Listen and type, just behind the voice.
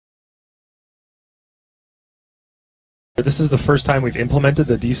This is the first time we've implemented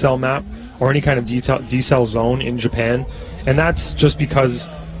the decel map or any kind of decel zone in Japan, and that's just because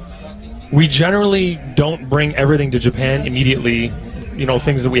we generally don't bring everything to Japan immediately. You know,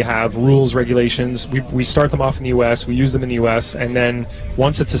 things that we have, rules, regulations, we start them off in the US, we use them in the US, and then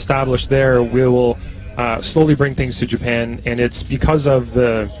once it's established there, we will slowly bring things to Japan. And it's because of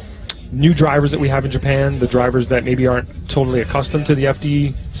the new drivers that we have in Japan, the drivers that maybe aren't totally accustomed to the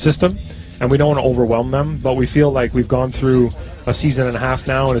FD system, and we don't want to overwhelm them, but we feel like we've gone through a season and a half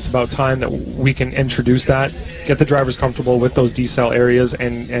now, and it's about time that we can introduce that, get the drivers comfortable with those decel areas,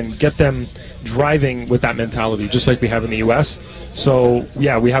 and get them driving with that mentality, just like we have in the US. So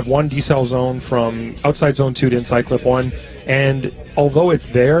yeah, we have one decel zone from outside zone 2 to inside clip 1, and although it's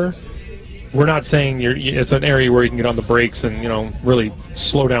there, we're not saying it's an area where you can get on the brakes and, you know, really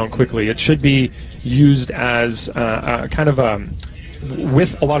slow down quickly. It should be used as kind of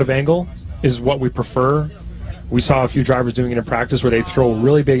with a lot of angle is what we prefer. We saw a few drivers doing it in practice where they throw a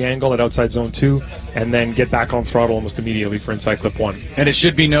really big angle at outside zone 2 and then get back on throttle almost immediately for inside clip 1. And it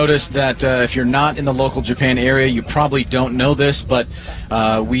should be noticed that if you're not in the local Japan area, you probably don't know this, but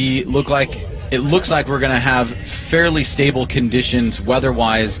it looks like we're going to have fairly stable conditions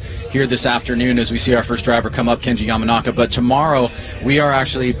weather-wise here this afternoon as we see our first driver come up, Kenji Yamanaka. But tomorrow we are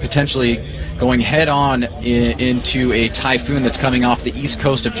actually potentially going head-on into a typhoon that's coming off the east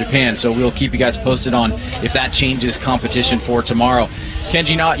coast of Japan. So we'll keep you guys posted on if that changes competition for tomorrow.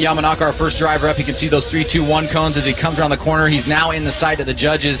 Kenji Yamanaka, our first driver up. You can see those 3-2-1 cones as he comes around the corner. He's now in the sight of the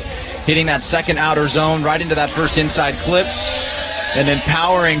judges, hitting that second outer zone right into that first inside clip, and then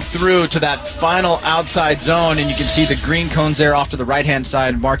powering through to that final outside zone. And you can see the green cones there off to the right-hand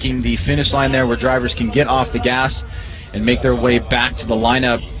side, marking the finish line there where drivers can get off the gas and make their way back to the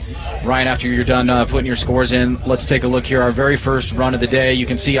lineup. Ryan, after you're done putting your scores in, let's take a look here. Our very first run of the day. You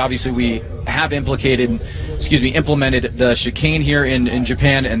can see, obviously, we have implemented the chicane here in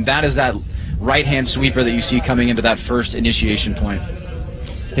Japan, and that is that right-hand sweeper that you see coming into that first initiation point.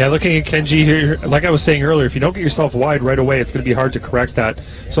 Yeah, looking at Kenji here, like I was saying earlier, if you don't get yourself wide right away, it's going to be hard to correct that.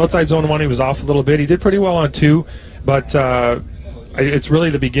 So outside zone 1, he was off a little bit. He did pretty well on 2, but it's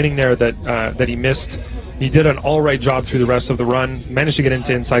really the beginning there that he missed. He did an all-right job through the rest of the run, managed to get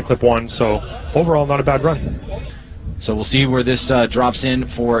into inside clip 1, so overall not a bad run. So we'll see where this drops in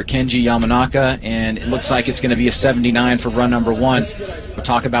for Kenji Yamanaka, and it looks like it's going to be a 79 for run number 1. We'll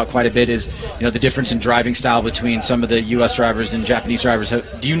talk about quite a bit is, you know, the difference in driving style between some of the U.S. drivers and Japanese drivers.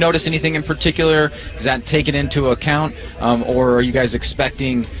 Do you notice anything in particular? Is that taken into account, or are you guys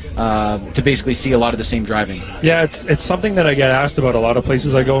expecting to basically see a lot of the same driving? Yeah, it's something that I get asked about a lot of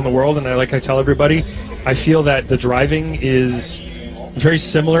places I go in the world, and I tell everybody, I feel that the driving is very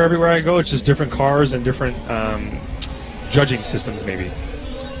similar everywhere I go. It's just different cars and different judging systems, maybe.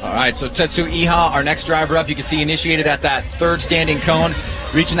 All right, so Tetsu Iha, our next driver up, you can see initiated at that third standing cone,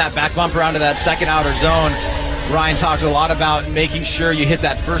 reaching that back bumper onto that second outer zone. Ryan talked a lot about making sure you hit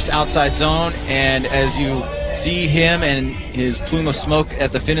that first outside zone, and as you see him and his plume of smoke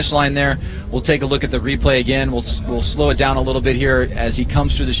at the finish line there, we'll take a look at the replay again. We'll slow it down a little bit here as he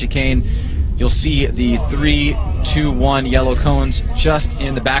comes through the chicane. You'll see the 3-2-1 yellow cones just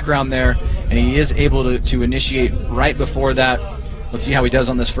in the background there, and he is able to initiate right before that. Let's see how he does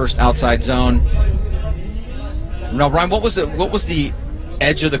on this first outside zone. Now, Ryan, what was the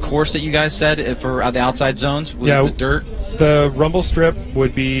edge of the course that you guys said for the outside zones? Was it the dirt? The rumble strip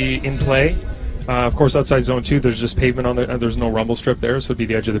would be in play. Of course, outside zone 2, there's just pavement on there. There's no rumble strip there, so it'd be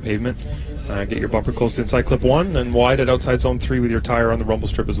the edge of the pavement. Get your bumper close to inside clip 1 and wide at outside zone 3 with your tire on the rumble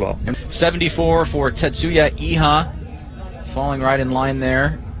strip as well. 74 for Tetsuya Iha, falling right in line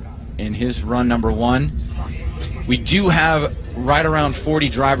there in his run number 1. We do have right around 40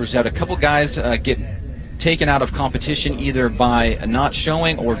 drivers. We had a couple guys get taken out of competition either by not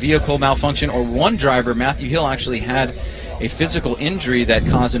showing or vehicle malfunction, or one driver, Matthew Hill, actually had a physical injury that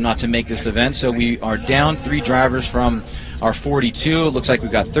caused him not to make this event. So we are down 3 drivers from our 42. It looks like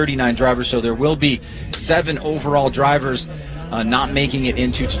we've got 39 drivers, so there will be 7 overall drivers not making it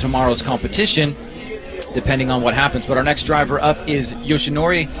into tomorrow's competition, depending on what happens. But our next driver up is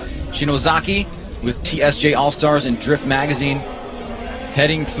Yoshinori Shinozaki with TSJ All-Stars and Drift Magazine,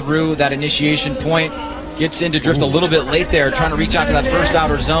 heading through that initiation point. Gets into drift a little bit late there, trying to reach out to that first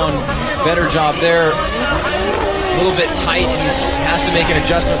outer zone. Better job there. A little bit tight, and he has to make an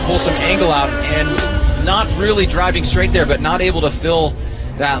adjustment, pull some angle out, and not really driving straight there, but not able to fill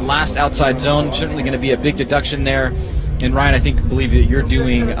that last outside zone. Certainly going to be a big deduction there. And Ryan, I believe that you're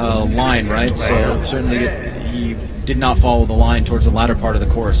doing a line, right? So certainly he did not follow the line towards the latter part of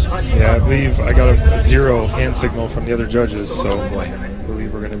the course. Yeah, I believe I got a 0 hand signal from the other judges, so I believe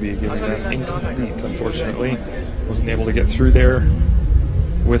believe we're going to be giving them incomplete, unfortunately. Wasn't able to get through there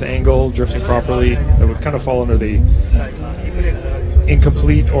with angle, drifting properly. That would kind of fall under the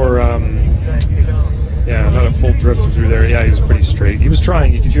incomplete or, yeah, not a full drift through there. Yeah, he was pretty straight. He was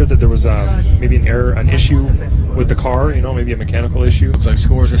trying. You could hear that there was maybe an error, an issue with the car, you know, maybe a mechanical issue. Looks like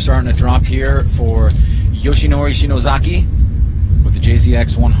scores are starting to drop here for Yoshinori Shinozaki with the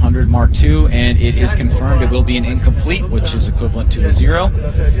JZX 100 Mark II, and it is confirmed it will be an incomplete, which is equivalent to a 0.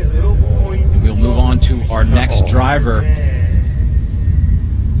 We'll move on to our next driver,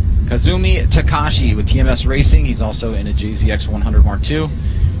 Kazumi Takashi with TMS Racing. He's also in a JZX 100 Mark II.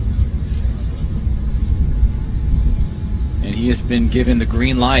 And he has been given the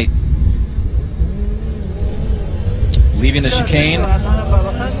green light. Leaving the chicane,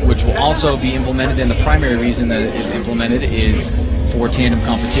 which will also be implemented, and the primary reason that it is implemented is for tandem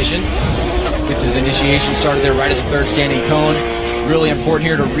competition. Gets his initiation started there right at the third standing cone. Really important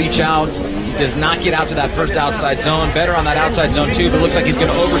here to reach out. He does not get out to that first outside zone. Better on that outside zone too, but looks like he's going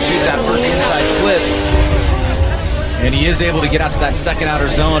to overshoot that first inside flip. And he is able to get out to that second outer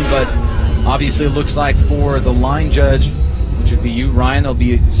zone, but obviously it looks like for the line judge, which would be you, Ryan, there'll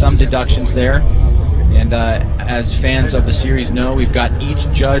be some deductions there. And as fans of the series know, we've got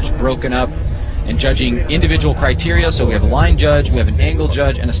each judge broken up and judging individual criteria. So we have a line judge, we have an angle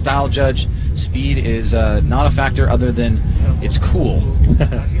judge, and a style judge. Speed is not a factor other than it's cool.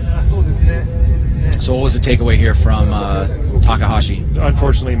 So what was the takeaway here from Takahashi?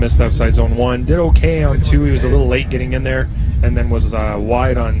 Unfortunately missed outside zone 1. Did okay on 2. He was a little late getting in there, and then was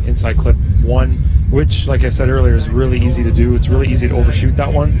wide on inside clip 1, which, like I said earlier, is really easy to do. It's really easy to overshoot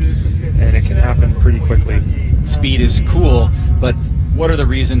that one, and it can happen pretty quickly. Speed is cool, but what are the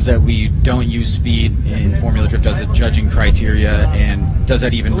reasons that we don't use speed in Formula Drift as a judging criteria, and does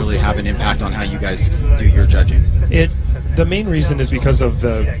that even really have an impact on how you guys do your judging? The main reason is because of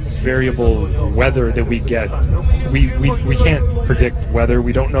the variable weather that we get. We can't predict weather.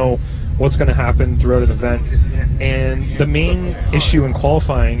 We don't know what's going to happen throughout an event, and the main issue in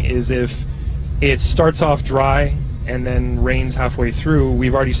qualifying is if it starts off dry and then rains halfway through.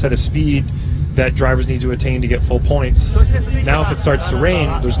 We've already set a speed that drivers need to attain to get full points. Now if it starts to rain,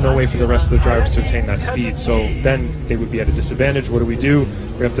 there's no way for the rest of the drivers to attain that speed, so then they would be at a disadvantage. What do?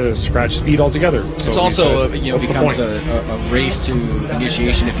 We have to scratch speed altogether. So it's also becomes a race to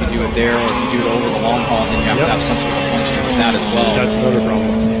initiation if you do it there, or if you do it over the long haul, then you have to have some sort of function with that as well. That's another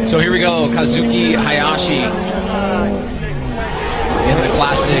problem. So here we go, Kazuki Hayashi in the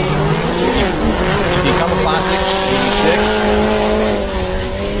classic, to become a classic 86.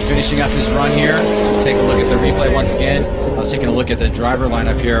 Finishing up his run here. So take a look at the replay once again. I was taking a look at the driver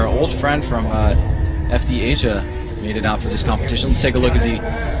lineup here. Old friend from FD Asia made it out for this competition. Let's take a look as he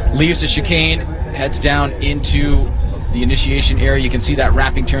leaves the chicane, heads down into the initiation area. You can see that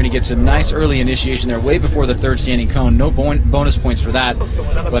wrapping turn. He gets a nice early initiation there, way before the third standing cone. No bonus points for that.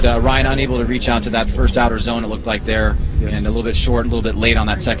 But Ryan unable to reach out to that first outer zone, it looked like there, yes. And a little bit short, a little bit late on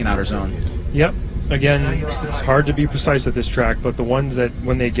that second outer zone. Yep. Again, it's hard to be precise at this track, but the ones that,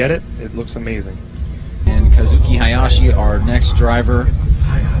 when they get it, it looks amazing. And Kazuki Hayashi, our next driver,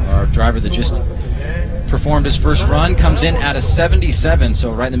 our driver that just performed his first run, comes in at a 77,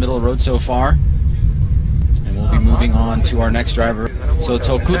 so right in the middle of the road so far. And we'll be moving on to our next driver. So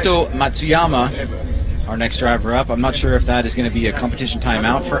Tokuto Matsuyama, our next driver up. I'm not sure if that is going to be a competition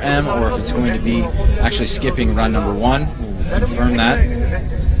timeout for M, or if it's going to be actually skipping run number 1. We'll confirm that.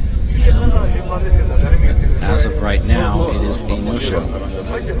 As of right now, it is a no-show.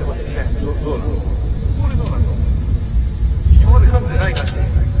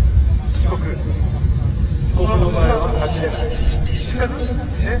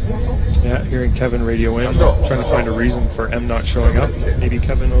 Yeah, hearing Kevin radio in, trying to find a reason for M not showing up. Maybe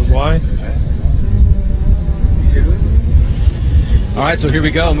Kevin knows why. All right, so here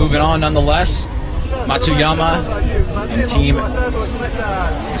we go. Moving on nonetheless. Matsuyama and Team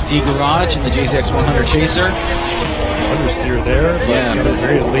ST Garage in the JZX 100 Chaser. Some understeer there, but yeah, got a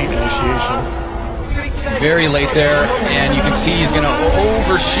very late initiation. Very late there, and you can see he's going to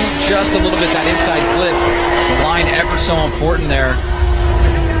overshoot just a little bit that inside flip. The line ever so important there.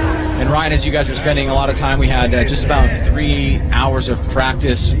 And Ryan, as you guys were spending a lot of time, we had just about 3 hours of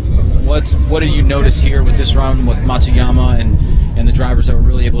practice. What did you notice here with this run with Matsuyama and the drivers that were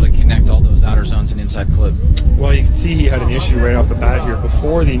really able to connect all those outer zones and inside clip? Well, you can see he had an issue right off the bat here.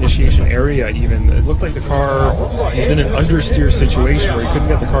 Before the initiation area even, it looked like the car was in an understeer situation where he couldn't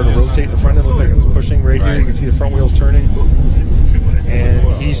get the car to rotate. The front end looked like it was pushing right here. You can see the front wheels turning.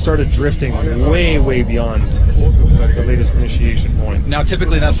 And he started drifting way, way beyond the latest initiation point. Now,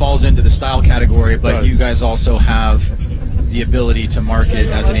 typically that falls into the style category, but you guys also have the ability to mark it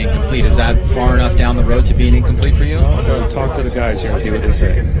as an incomplete. Is that far enough down the road to be an incomplete for you? I'm going to talk to the guys here and see what they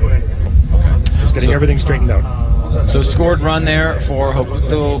say. Just getting everything straightened out. So scored run there for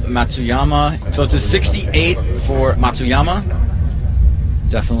Hokuto Matsuyama. So it's a 68 for Matsuyama.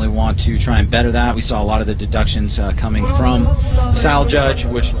 Definitely want to try and better that. We saw a lot of the deductions coming from the style judge,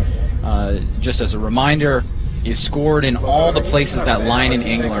 which, just as a reminder, is scored in all the places that line and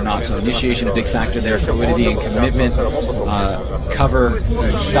angle are not. So initiation, a big factor there, fluidity and commitment, cover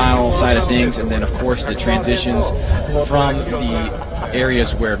the style side of things, and then of course the transitions from the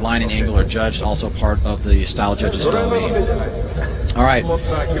areas where line and angle are judged, also part of the style judge's domain. All right,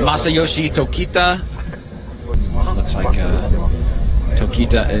 Masayoshi Tokita. Looks like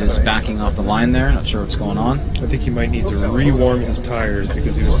Tokita is backing off the line there. Not sure what's going on. I think he might need to re-warm his tires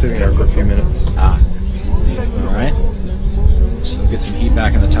because he was sitting there for a few minutes. All right. So get some heat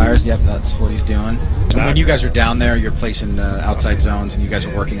back in the tires. Yep, that's what he's doing. And when you guys are down there, you're placing outside zones, and you guys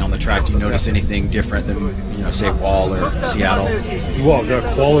are working on the track. Do you notice anything different than, you know, say Wall or Seattle? Well, the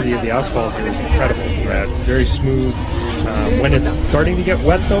quality of the asphalt here is incredible. Yeah, it's very smooth. When it's starting to get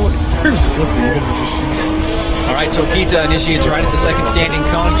wet, though, it's very slippery, even with the shoes. All right, Tokita initiates right at the second standing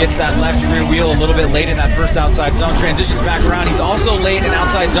cone, gets that left rear wheel a little bit late in that first outside zone, transitions back around. He's also late in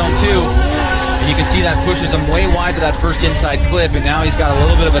outside zone 2. And you can see that pushes him way wide to that first inside clip, and now he's got a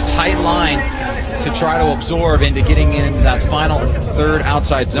little bit of a tight line to try to absorb into getting into that final third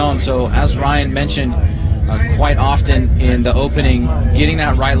outside zone. So as Ryan mentioned quite often in the opening, getting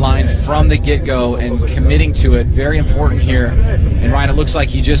that right line from the get-go and committing to it, very important here. And Ryan, it looks like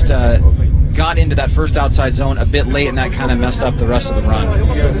he just got into that first outside zone a bit late, and that kind of messed up the rest of the run.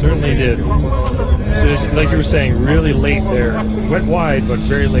 Yeah, it certainly did. So like you were saying, really late there. Went wide, but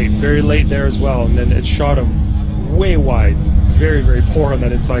very late there as well. And then it shot him way wide. Very, very poor on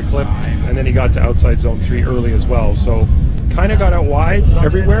that inside clip. And then he got to outside zone 3 early as well. So kind of got out wide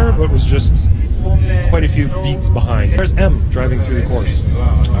everywhere, but was just quite a few beats behind. There's M driving through the course.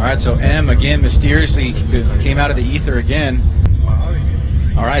 All right, so M again mysteriously came out of the ether again.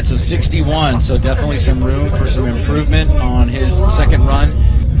 All right, so 61, so definitely some room for some improvement on his second run.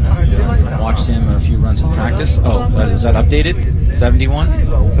 Watched him a few runs in practice. Oh, is that updated?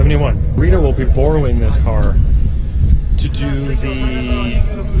 71? 71. Rita will be borrowing this car to do the,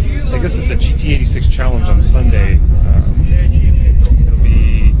 I guess it's a GT86 challenge on Sunday. It'll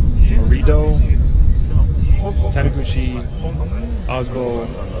be Orido, Taniguchi, Osbo,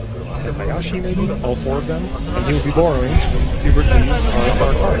 and Hayashi, maybe, all 4 of them, and he will be borrowing Hubert Lee's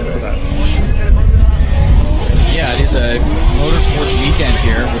RSR car for that. Yeah, it is a motorsports weekend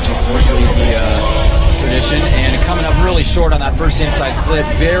here, which is usually the tradition, and coming up really short on that first inside clip,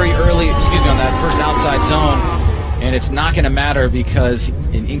 very early, on that first outside zone, and it's not going to matter because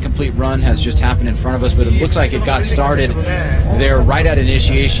an incomplete run has just happened in front of us, but it looks like it got started there right at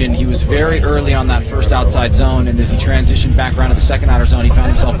initiation. He was very early on that first outside zone, and as he transitioned back around to the second outer zone, he found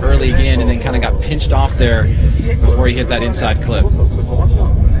himself early again and then kind of got pinched off there before he hit that inside clip.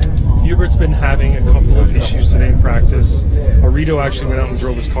 Hubert's been having a couple of issues today in practice. Arito actually went out and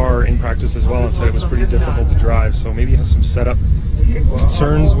drove his car in practice as well and said it was pretty difficult to drive, so maybe he has some setup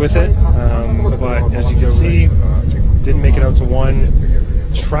concerns with it, but as you can see, didn't make it out to 1,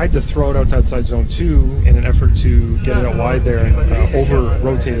 tried to throw it out to outside zone 2 in an effort to get it out wide there, and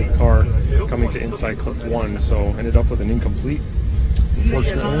over-rotated the car coming to inside clip 1, so ended up with an incomplete,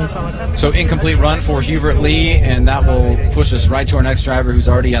 unfortunately. So incomplete run for Hubert Lee, and that will push us right to our next driver who's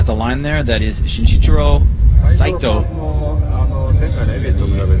already at the line there. That is Shinichiro Saito,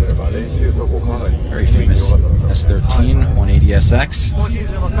 very famous S13 180SX.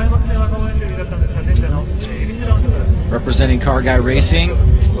 Representing Car Guy Racing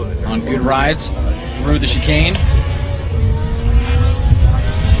on good rides through the chicane.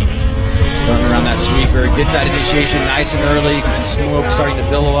 Starting around that sweeper, gets that initiation nice and early. You can see smoke starting to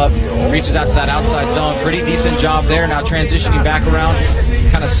billow up. Reaches out to that outside zone. Pretty decent job there. Now transitioning back around.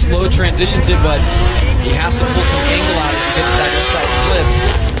 Kind of slow transitions it, but he has to pull some angle out as he gets to that inside clip.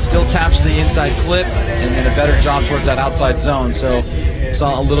 Still taps the inside clip, and then a better job towards that outside zone. So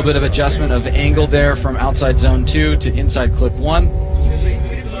saw a little bit of adjustment of angle there from outside zone 2 to inside clip 1.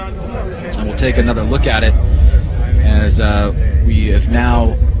 And we'll take another look at it as we have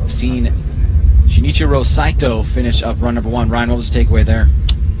now seen Shinichiro Saito finish up run number 1. Ryan, what was the takeaway there?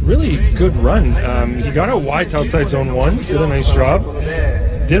 Really good run. He got out wide to outside zone 1, did a nice job.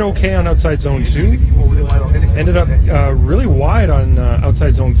 Did okay on outside zone 2. Ended up really wide on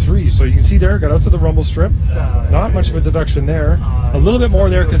outside zone 3. So you can see there, got out to the rumble strip. Not much of a deduction there. A little bit more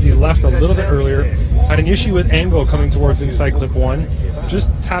there because he left a little bit earlier. Had an issue with angle coming towards inside clip 1.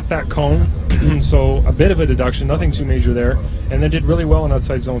 Just tapped that cone. So a bit of a deduction, nothing too major there. And then did really well on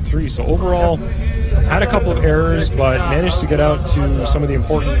outside zone 3. So overall, had a couple of errors, but managed to get out to some of the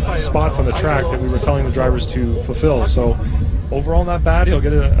important spots on the track that we were telling the drivers to fulfill. So overall, not bad. He'll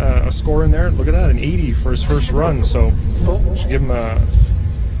get a score in there. Look at that, an 80 for his first run. So should give him a...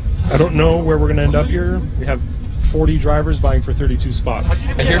 I don't know where we're going to end up here. We have 40 drivers vying for 32 spots.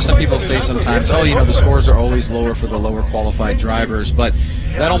 I hear some people say sometimes, oh, you know, the scores are always lower for the lower qualified drivers, but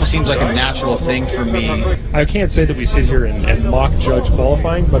that almost seems like a natural thing for me. I can't say that we sit here and mock judge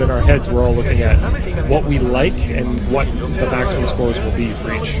qualifying, but in our heads we're all looking at what we like and what the maximum scores will be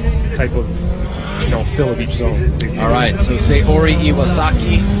for each type of, you know, fill of each zone. All right, so Sayori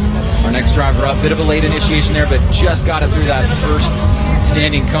Iwasaki, our next driver up. Bit of a late initiation there, but just got it through that first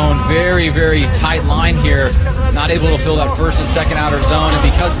standing cone. Very, very tight line here. Not able to fill that first and second outer zone, and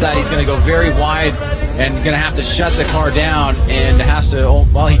because of that, he's going to go very wide and going to have to shut the car down, and has to,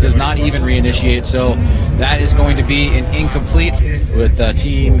 well, he does not even reinitiate, so that is going to be an incomplete with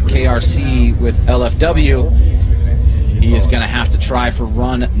Team KRC with LFW. He is going to have to try for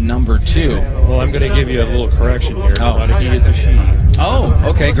run number 2. Well, I'm going to give you a little correction here. It's not a he, it's a she. Oh,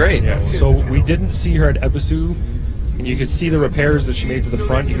 okay, great. Yeah, so we didn't see her at Ebisu, and you could see the repairs that she made to the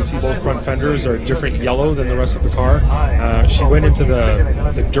front. You can see both front fenders are different yellow than the rest of the car. She went into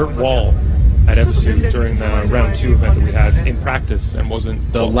the dirt wall at Ebisu during the round 2 event that we had in practice and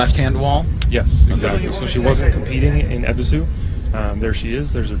wasn't... The left-hand wall? Yes, exactly. Okay. So she wasn't competing in Ebisu. There she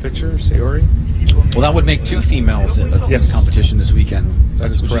is. There's her picture, Sayori. Well, that would make 2 females at the competition this weekend. That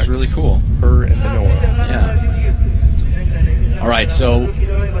is which correct. is really cool. Her and Manoa. Yeah. All right, so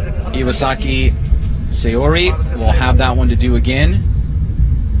Iwasaki Sayori will have that one to do again.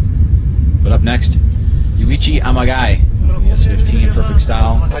 But up next, Yuichi Amagai, ES15, perfect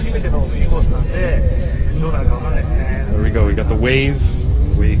style. There we go. We got the wave.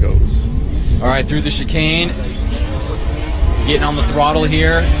 Away he goes. All right, through the chicane. Getting on the throttle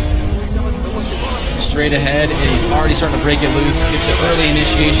here. Straight ahead, and he's already starting to break it loose. Gets an early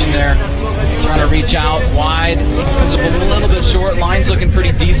initiation there. Trying to reach out wide. Comes up a little bit short. Line's looking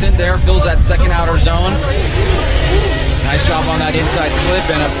pretty decent there. Fills that second outer zone. Nice job on that inside clip,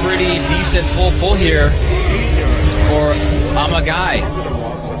 and a pretty decent full pull here for Amagai.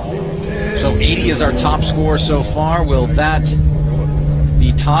 So 80 is our top score so far. Will that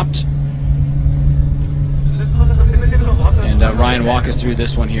be topped? And Ryan, walk us through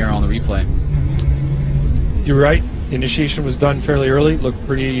this one here on the replay. You're right. Initiation was done fairly early. Looked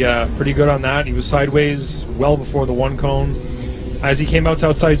pretty good on that. He was sideways well before the 1 cone. As he came out to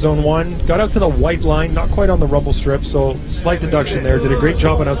outside zone 1, got out to the white line, not quite on the rumble strip, so slight deduction there. Did a great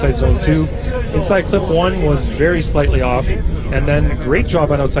job on outside zone 2. Inside clip 1 was very slightly off, and then great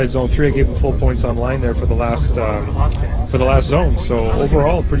job on outside zone 3. I gave him full points on line there for the last zone. So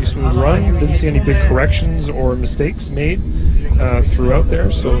overall, pretty smooth run. Didn't see any big corrections or mistakes made throughout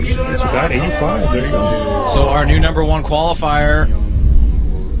there. So she gets you that 85. There you go. So our new number 1 qualifier,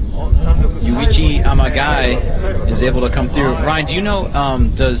 Yuichi Amagai, is able to come through. Ryan, do you know,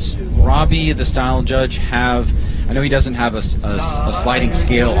 does Robbie, the style judge, have, I know he doesn't have a sliding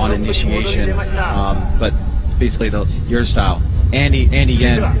scale on initiation, but basically your style. Andy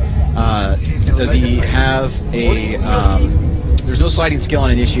Yen, does he have a, there's no sliding scale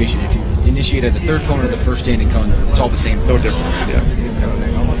on initiation. If you initiate at the 3rd cone or the first standing cone, it's all the same. No difference, yeah.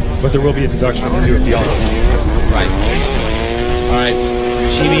 But there will be a deduction if you do it beyond. Right. All right.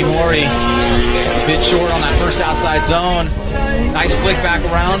 Yoshimi Mori, a bit short on that first outside zone. Nice flick back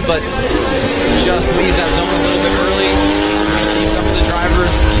around, but just leaves that zone a little bit early. You can see some of the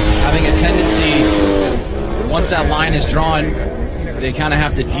drivers having a tendency, once that line is drawn, they kind of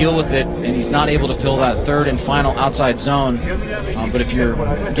have to deal with it, and he's not able to fill that 3rd and final outside zone. But if you're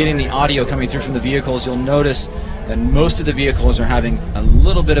getting the audio coming through from the vehicles, you'll notice that most of the vehicles are having a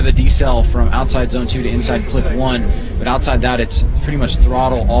little bit of a decel from outside zone 2 to inside clip 1, but outside that it's pretty much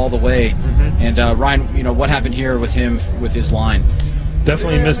throttle all the way. And Ryan, you know, what happened here with him with his line?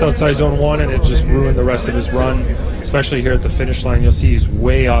 Definitely missed outside zone 1, and it just ruined the rest of his run, especially here at the finish line. You'll see he's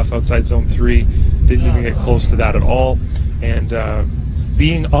way off outside zone 3, didn't even get close to that at all. And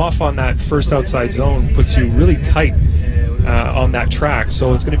being off on that first outside zone puts you really tight on that track,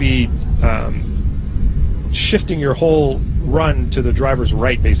 so it's going to be shifting your whole run to the driver's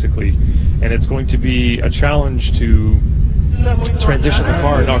right, basically, and it's going to be a challenge to transition the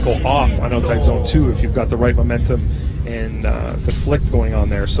car and not go off on outside zone 2 if you've got the right momentum and the flick going on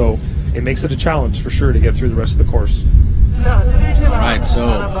there. So it makes it a challenge for sure to get through the rest of the course. All right, so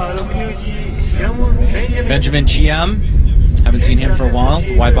Benjamin Chiam, haven't seen him for a while,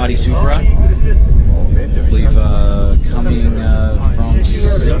 wide body Supra, I believe coming from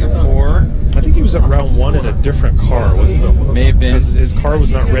Singapore. I think he was at round 1 in a different car, wasn't it? May have been. His car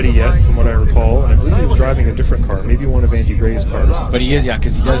was not ready yet, from what I recall, and I believe he was driving a different car, maybe one of Andy Gray's cars. But he is, yeah,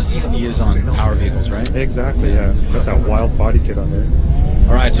 because he is on power vehicles, right? Exactly, yeah. He's got that wild body kit on there.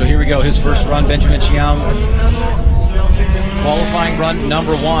 All right, so here we go. His first run, Benjamin Chiam, qualifying run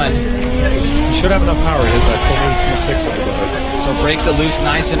number 1. He should have enough power. He has that 4.36 on the bar. So breaks it loose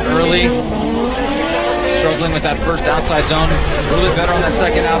nice and early. Struggling with that first outside zone. A little bit better on that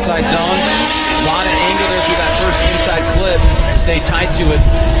second outside zone. A lot of angle there through that first inside clip. Stay tight to it.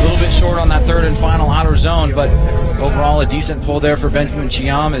 A little bit short on that third and final outer zone, but overall a decent pull there for Benjamin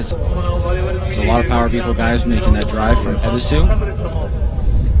Chiam. There's a lot of power vehicle guys making that drive from Ebisu.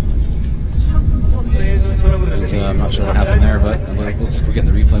 I'm not sure what happened there, but let's get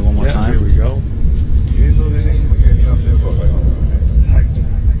the replay one more time. Here we go.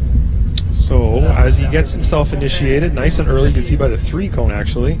 So as he gets himself initiated, nice and early, you can see by the 3 cone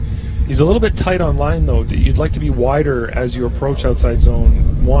actually. He's a little bit tight on line though. You'd like to be wider as you approach outside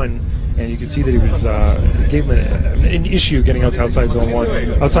zone 1, and you can see that he was gave him an issue getting out to outside zone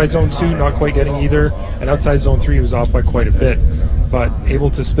 1. Outside zone 2, not quite getting either, and outside zone 3 he was off by quite a bit, but able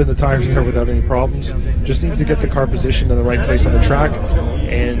to spin the tires there without any problems. Just needs to get the car positioned in the right place on the track,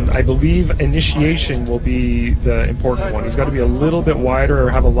 and I believe initiation will be the important one. He's got to be a little bit wider or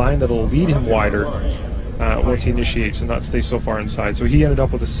have a line that will lead him wider once he initiates and not stay so far inside. So he ended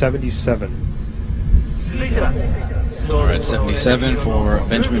up with a 77. All right, 77 for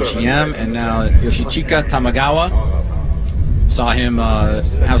Benjamin Chiam, and now Yoshichika Tamagawa. Saw him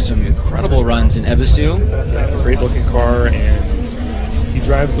have some incredible runs in Ebisu. Great looking car, and he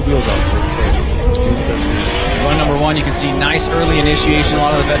drives the wheels out for it. So run number 1, you can see nice early initiation. A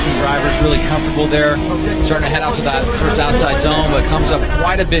lot of the veteran drivers really comfortable there. Starting to head out to that first outside zone, but comes up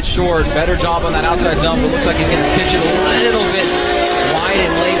quite a bit short. Better job on that outside zone, but looks like he's going to pitch it a little bit wide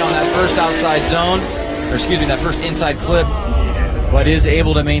and late on that first outside zone. Or excuse me, that first inside clip. But is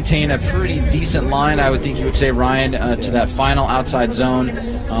able to maintain a pretty decent line, I would think you would say, Ryan, to that final outside zone.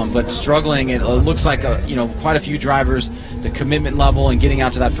 But struggling, it looks like quite a few drivers, the commitment level and getting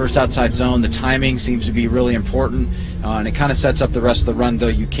out to that first outside zone, the timing seems to be really important, and it kind of sets up the rest of the run, though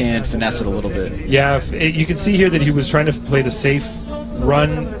you can finesse it a little bit. Yeah, you can see here that he was trying to play the safe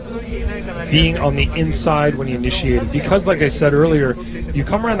run, being on the inside when he initiated, because like I said earlier, you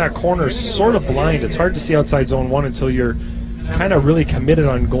come around that corner sort of blind. It's hard to see outside zone 1 until you're kind of really committed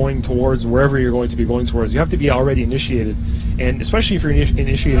on going towards wherever you're going to be going towards. You have to be already initiated, and especially if you're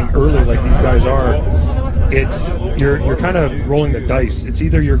initiating early like these guys are, you're kind of rolling the dice. It's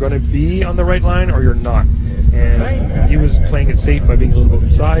either you're going to be on the right line or you're not, and he was playing it safe by being a little bit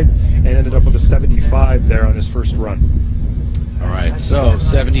inside and ended up with a 75 there on his first run. All right, so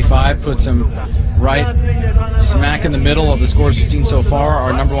 75 puts him right smack in the middle of the scores we've seen so far.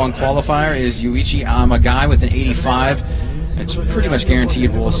 Our number 1 qualifier is Yuichi Amagai with an 85. It's pretty much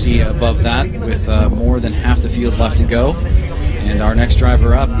guaranteed we'll see above that with more than half the field left to go. And our next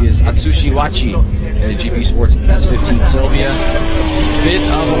driver up is Atsushi Wachi at GP Sports S15 Sylvia. Bit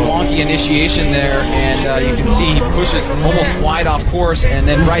of a wonky initiation there, and you can see he pushes almost wide off course, and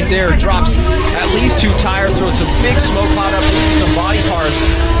then right there drops at least 2 tires, throws a big smoke cloud up, loses some body parts,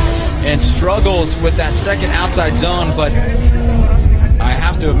 and struggles with that second outside zone. But I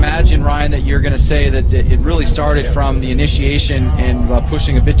have to imagine, Ryan, that you're going to say that it really started from the initiation and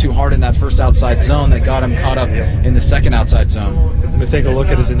pushing a bit too hard in that first outside zone that got him caught up in the second outside zone. I'm going to take a look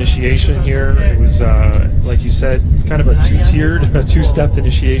at his initiation here. It was, like you said, kind of a 2-tiered, a 2-stepped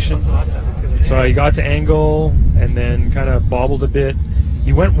initiation. So he got to angle and then kind of bobbled a bit.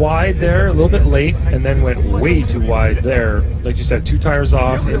 He went wide there, a little bit late, and then went way too wide there. Like you said, 2 tires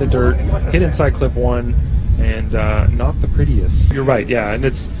off, in the dirt, hit inside clip 1. And not the prettiest. You're right, yeah, and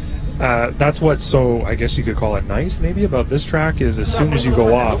it's that's what's so, I guess you could call it nice maybe about this track, is as soon as you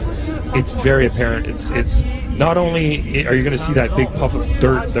go off, it's very apparent. It's not only are you going to see that big puff of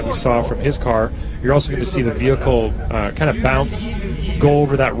dirt that we saw from his car, you're also going to see the vehicle kind of bounce, go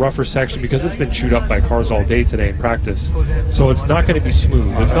over that rougher section, because it's been chewed up by cars all day today in practice. So it's not going to be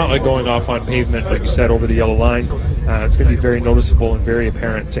smooth. It's not like going off on pavement, like you said, over the yellow line. It's going to be very noticeable and very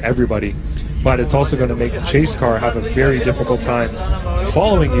apparent to everybody. But it's also going to make the chase car have a very difficult time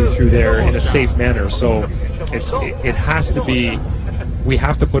following you through there in a safe manner. So it has to be, we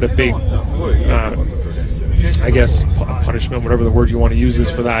have to put a big I guess, punishment, whatever the word you want to use is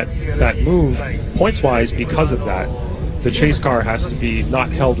for that move, points-wise, because of that. The chase car has to be not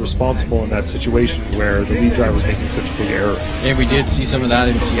held responsible in that situation where the lead driver is making such a big error. And we did see some of that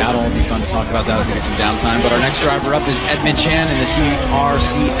in Seattle. It'll be fun to talk about that as we get some downtime. But our next driver up is Edmund Chan in the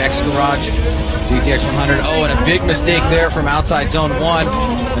TRCX Garage GCX 100. Oh, and a big mistake there from outside zone 1.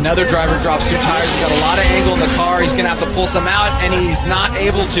 Another driver drops 2 tires. He's got a lot of angle in the car. He's going to have to pull some out, and he's not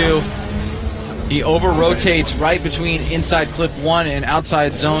able to. He over-rotates right between inside clip 1 and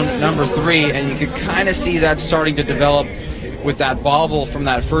outside zone number 3, and you can kind of see that starting to develop with that bobble from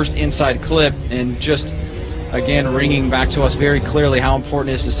that first inside clip, and just, again, ringing back to us very clearly how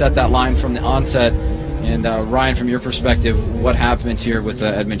important it is to set that line from the onset. And Ryan, from your perspective, what happens here with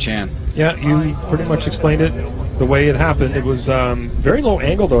Edmund Chan? Yeah, you pretty much explained it the way it happened. It was very low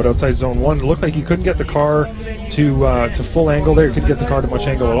angle, though, at outside zone 1. It looked like he couldn't get the car to full angle there. He couldn't get the car to much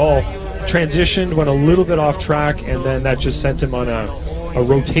angle at all. Transitioned, went a little bit off track, and then that just sent him on a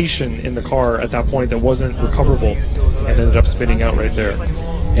rotation in the car at that point that wasn't recoverable, and ended up spinning out right there.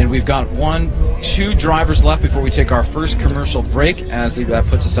 And we've got 2 drivers left before we take our first commercial break, as that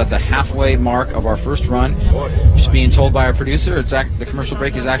puts us at the halfway mark of our first run. Just being told by our producer, the commercial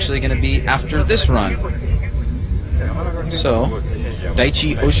break is actually going to be after this run. So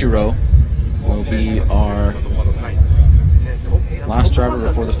Daichi Oshiro will be our last driver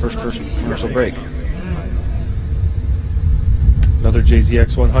before the first commercial break. Another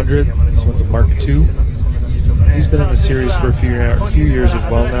JZX 100. This one's a Mark II. He's been in the series for a few years as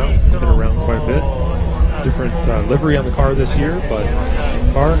well now. He's been around quite a bit. Different livery on the car this year, but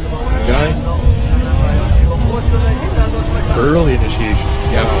same car, same guy. Early initiation.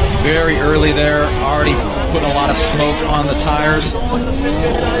 Yeah, very early there. Already putting a lot of smoke on the tires.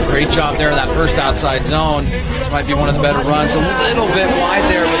 Great job there in that first outside zone. This might be one of the better runs. A little bit wide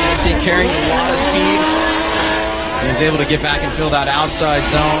there, but you can see carrying a lot of speed. He's able to get back and fill that outside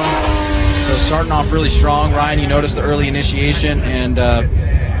zone. So starting off really strong. Ryan, you noticed the early initiation, and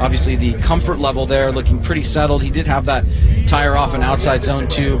obviously the comfort level there looking pretty settled. He did have that tire off in outside zone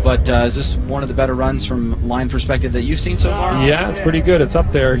 2, but is this one of the better runs from line perspective that you've seen so far? Yeah, it's pretty good. It's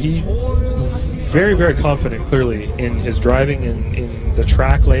up there. He very, very confident, clearly, in his driving and in the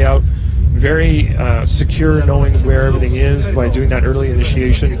track layout. Very secure knowing where everything is by doing that early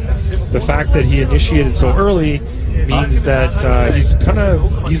initiation. The fact that he initiated so early means that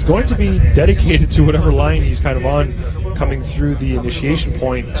he's going to be dedicated to whatever line he's kind of on coming through the initiation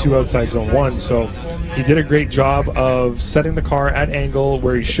point to outside zone 1. So he did a great job of setting the car at angle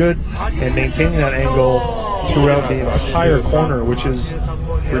where he should and maintaining that angle throughout the entire corner, which is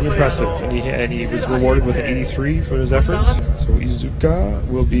pretty impressive. And he was rewarded with an 83 for his efforts. So Iizuka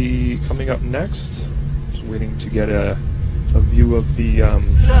will be coming up next. Just waiting to get a view of the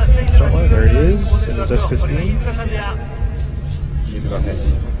start line. There it is in his S15.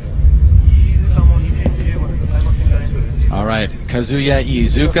 All right, Kazuya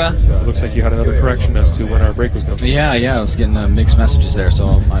Iizuka. It looks like you had another correction as to when our break was going to be. Yeah, I was getting mixed messages there,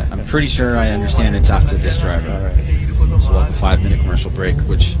 so I'm pretty sure I understand it's after this driver. All right. So we'll have a 5-minute commercial break,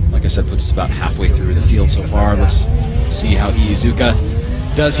 which, like I said, puts us about halfway through the field so far. Let's see how Iizuka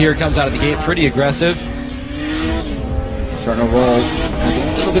does here. Comes out of the gate pretty aggressive. Starting to roll.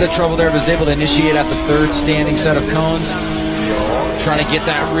 Has a little bit of trouble there, but is able to initiate at the 3rd standing set of cones. Trying to get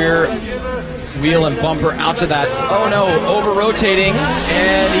that rear wheel and bumper out to that. Oh no, over-rotating,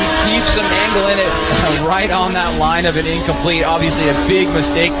 and he keeps some angle in it right on that line of an incomplete. Obviously a big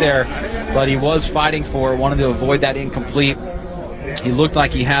mistake there, but he was fighting for it, wanted to avoid that incomplete. He looked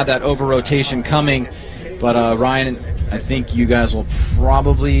like he had that over-rotation coming, but Ryan, I think you guys will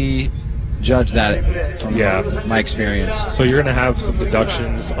probably judge that from my experience. So you're going to have some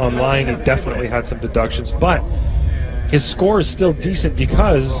deductions. Online, he definitely had some deductions, but his score is still decent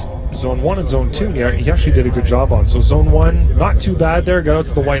because Zone 1 and Zone 2, he actually did a good job on. So Zone 1, not too bad there, got out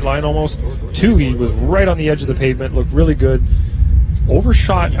to the white line almost. 2, he was right on the edge of the pavement, looked really good.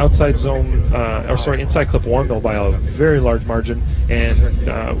 Overshot outside zone, inside clip 1 though by a very large margin,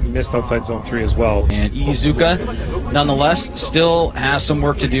 and missed outside zone 3 as well. And Iizuka, nonetheless, still has some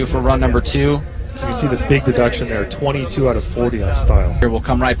work to do for run number 2. So you can see the big deduction there, 22 out of 40 on style. Here we'll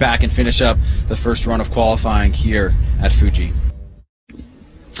come right back and finish up the first run of qualifying here at Fuji.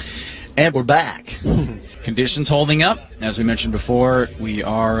 And we're back. Conditions holding up. As we mentioned before, we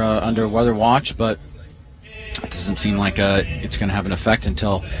are under weather watch, but it doesn't seem like it's going to have an effect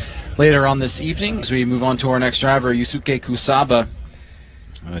until later on this evening. As we move on to our next driver, Yusuke Kusaba,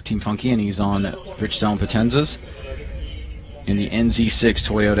 Team Funky, and he's on Bridgestone Potenzas in the NZ6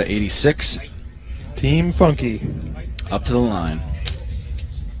 Toyota 86. Team Funky. Up to the line.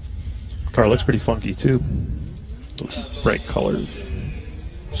 Car's car looks pretty funky too. Looks bright colors.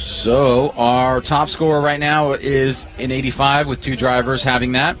 So our top scorer right now is in 85 with 2 drivers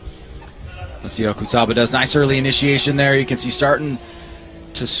having that. Let's see how Kusaba does. Nice early initiation there. You can see starting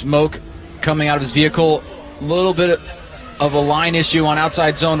to smoke coming out of his vehicle. A little bit of a line issue on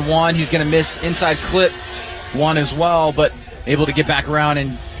outside zone 1. He's going to miss inside clip 1 as well, but able to get back around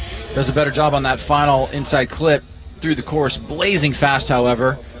and does a better job on that final inside clip through the course. Blazing fast,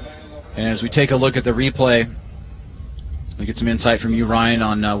 however. And as we take a look at the replay, we get some insight from you, Ryan,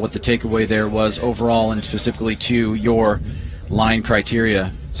 on what the takeaway there was overall and specifically to your line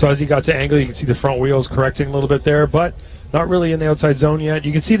criteria. So as he got to angle, you can see the front wheels correcting a little bit there, but not really in the outside zone yet.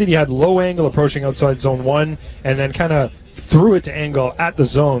 You can see that he had low angle approaching outside zone 1 and then kind of threw it to angle at the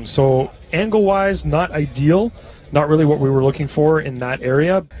zone. So angle-wise, not ideal. Not really what we were looking for in that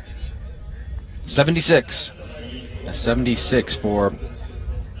area. 76. A 76 for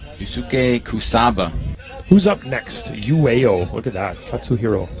Yusuke Kusaba. Who's up next? Ueo. Look at that.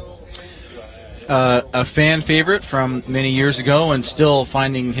 Katsuhiro. A fan favorite from many years ago and still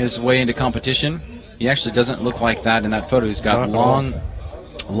finding his way into competition. He actually doesn't look like that in that photo. He's got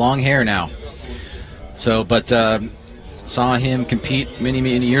long hair now. So, but saw him compete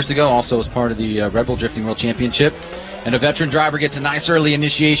many years ago. Also as part of the Red Bull Drifting World Championship. And a veteran driver gets a nice early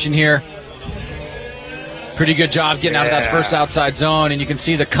initiation here. Pretty good job getting out of that first outside zone, and you can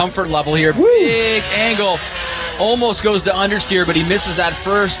see the comfort level here. Woo! Big angle. Almost goes to understeer, but he misses that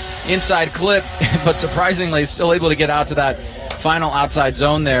first inside clip, but surprisingly still able to get out to that final outside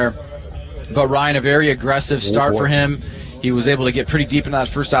zone there. But Ryan, a very aggressive start for him. He was able to get pretty deep into that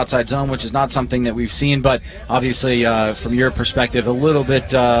first outside zone, which is not something that we've seen, but obviously from your perspective, a little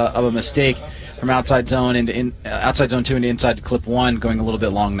bit of a mistake from outside zone into outside zone 2 into inside clip 1, going a little bit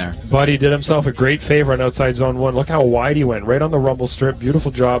long there. But he did himself a great favor on outside zone 1. Look how wide he went, right on the rumble strip. Beautiful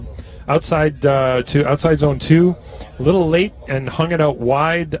job. Outside outside zone 2, a little late and hung it out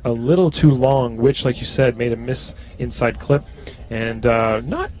wide, a little too long, which, like you said, made him miss inside clip. And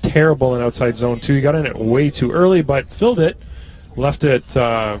not terrible in outside zone 2. He got in it way too early, but filled it. Left it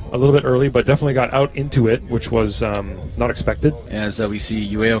a little bit early, but definitely got out into it, which was not expected. As we see,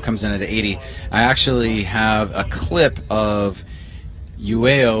 Ueo comes in at 80. I actually have a clip of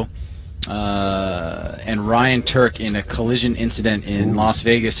Ueo and Ryan Turk in a collision incident in Las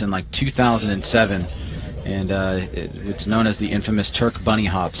Vegas in like 2007. And it's known as the infamous Turk bunny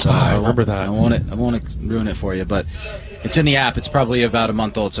hop. So I remember that. I won't ruin it for you, but it's in the app. It's probably about a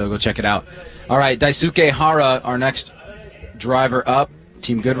month old, so go check it out. All right, Daisuke Hara, our next driver up,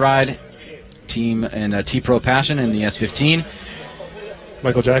 Team Good Ride, Team and T-Pro Passion in the S15.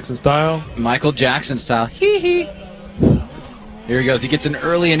 Michael Jackson style. Michael Jackson style. Hee. Here he goes. He gets an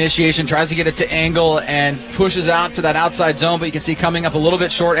early initiation, tries to get it to angle, and pushes out to that outside zone, but you can see coming up a little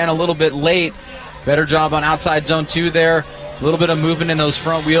bit short and a little bit late. Better job on outside zone 2 there. A little bit of movement in those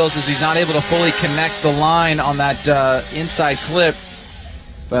front wheels as he's not able to fully connect the line on that inside clip.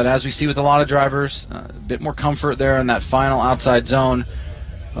 But as we see with a lot of drivers, a bit more comfort there in that final outside zone.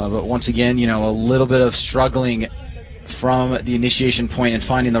 But once again, you know, a little bit of struggling from the initiation point and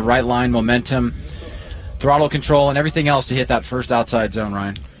finding the right line momentum, throttle control, and everything else to hit that first outside zone,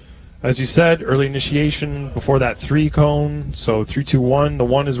 Ryan. As you said, early initiation before that 3 cone, so 3, 2, 1. The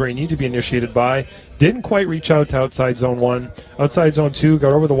 1 is where you need to be initiated by. Didn't quite reach out to outside zone 1. Outside zone 2,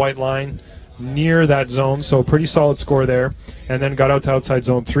 got over the white line near that zone, so pretty solid score there. And then got out to outside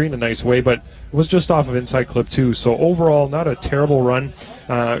zone 3 in a nice way, but was just off of inside clip 2. So overall, not a terrible run.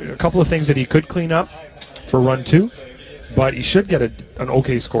 A couple of things that he could clean up for run 2, but he should get an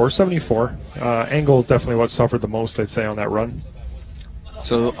okay score, 74. Angle is definitely what suffered the most, I'd say, on that run.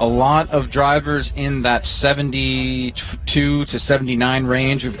 So a lot of drivers in that 72 to 79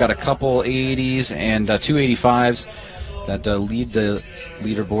 range. We've got a couple 80s and 2 85s that lead the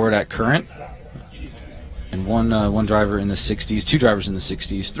leaderboard at current. And one driver in the 60s, 2 drivers in the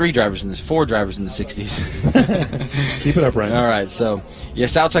 60s, 4 drivers in the 60s. Keep it up, Ryan. All right, so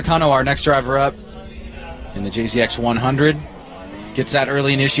Yasao Takano, our next driver up in the JZX 100, gets that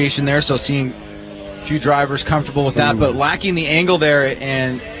early initiation there. So seeing few drivers comfortable with that, but lacking the angle there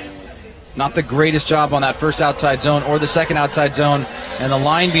and not the greatest job on that first outside zone or the second outside zone, and the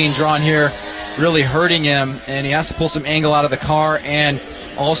line being drawn here really hurting him, and he has to pull some angle out of the car and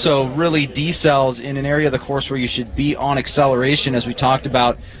also really decels in an area of the course where you should be on acceleration, as we talked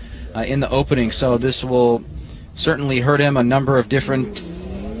about in the opening. So this will certainly hurt him. A number of different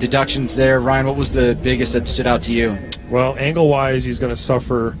deductions there. Ryan, what was the biggest that stood out to you? Well, angle-wise, he's going to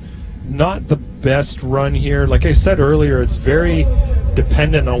suffer not the best run here. Like I said earlier, it's very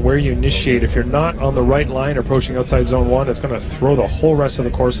dependent on where you initiate. If you're not on the right line approaching outside zone 1, it's going to throw the whole rest of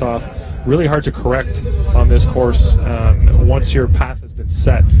the course off. Really hard to correct on this course once your path has been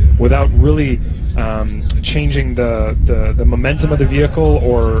set without really changing the momentum of the vehicle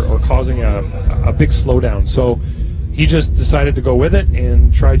or causing a big slowdown. So he just decided to go with it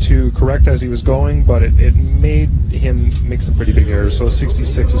and try to correct as he was going, but it made him make some pretty big errors. So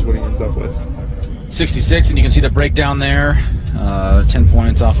 66 is what he ends up with. 66, and you can see the breakdown there. 10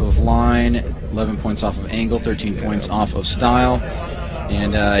 points off of line, 11 points off of angle, 13 points off of style.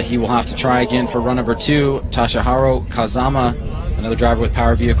 And he will have to try again for run number 2. Tashaharu Kazama, another driver with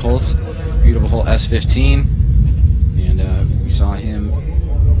power vehicles. Beautiful S15. And we saw him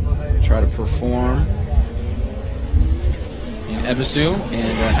try to perform in Ebisu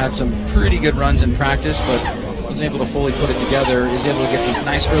and had some pretty good runs in practice, but wasn't able to fully put it together. Is able to get this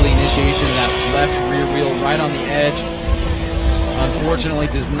nice early initiation, that left rear wheel right on the edge. Unfortunately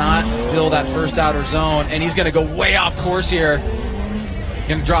does not fill that first outer zone, and he's going to go way off course here.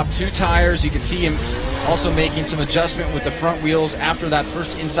 Going to drop 2 tires. You can see him also making some adjustment with the front wheels after that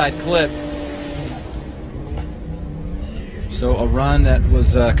first inside clip. So a run that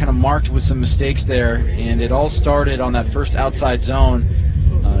was kind of marked with some mistakes there, and it all started on that first outside zone,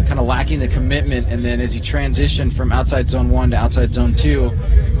 kind of lacking the commitment, and then as he transitioned from outside zone 1 to outside zone 2,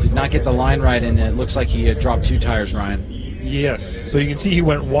 did not get the line right, and it looks like he had dropped 2 tires, Ryan. Yes, so you can see he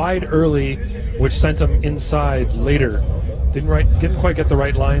went wide early, which sent him inside later. Didn't quite get the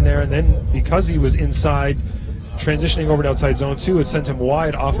right line there, and then because he was inside, transitioning over to outside zone 2, it sent him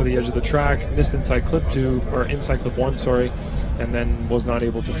wide off of the edge of the track, missed inside clip 2, or inside clip 1, sorry, and then was not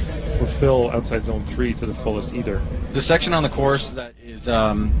able to fulfill outside zone 3 to the fullest either. The section on the course that is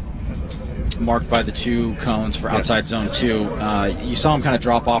marked by the 2 cones for outside zone 2, you saw him kind of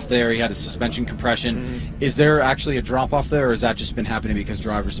drop off there. He had a suspension compression. Is there actually a drop off there, or has that just been happening because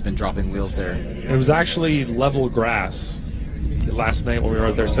drivers have been dropping wheels there? It was actually level grass last night when we were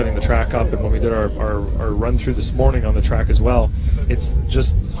out there setting the track up, and when we did our run through this morning on the track as well. It's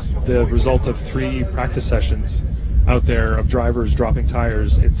just the result of 3 practice sessions out there of drivers dropping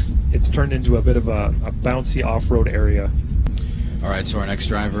tires. It's turned into a bit of a bouncy off-road area. All right, so our next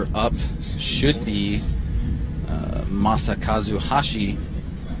driver up should be Masakazu Hashi,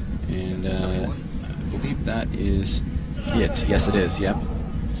 and I believe that is it. Yes, it is. Yep.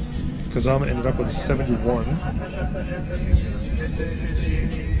 Kazama ended up with a 71.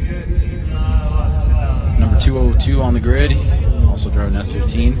 Number 202 on the grid, also driving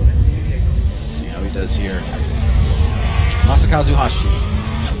S15. Let's see how he does here. Masakazu Hashi.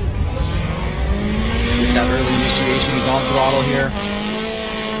 Gets that early initiation, he's on throttle here.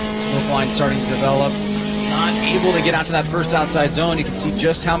 Smoke line starting to develop. Not able to get out to that first outside zone. You can see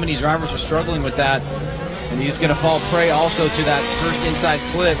just how many drivers are struggling with that. And he's going to fall prey also to that first inside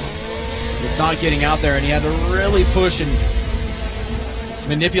clip with not getting out there. And he had to really push and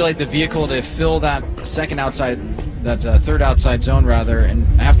manipulate the vehicle to fill that second outside, that third outside zone rather.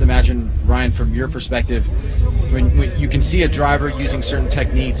 And I have to imagine, Ryan, from your perspective, when you can see a driver using certain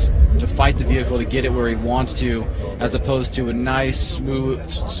techniques to fight the vehicle to get it where he wants to, as opposed to a nice,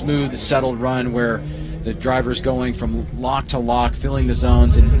 smooth, settled run where the driver's going from lock to lock, filling the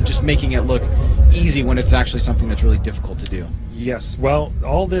zones, and just making it look easy when it's actually something that's really difficult to do. Yes, well,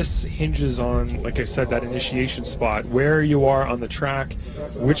 all this hinges on, like I said, that initiation spot, where you are on the track,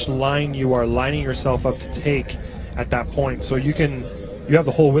 which line you are lining yourself up to take at that point. So you have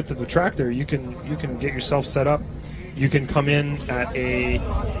the whole width of the track there. You can get yourself set up. You can come in at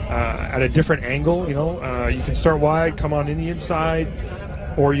a different angle. You know, you can start wide, come on in the inside,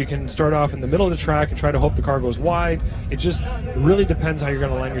 or you can start off in the middle of the track and try to hope the car goes wide. It just really depends how you're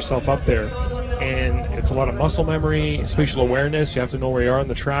going to line yourself up there. And it's a lot of muscle memory, spatial awareness. You have to know where you are on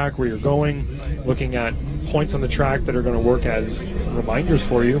the track, where you're going, looking at points on the track that are going to work as reminders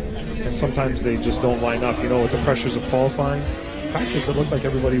for you. And sometimes they just don't line up, you know, with the pressures of qualifying. Practice, it looked like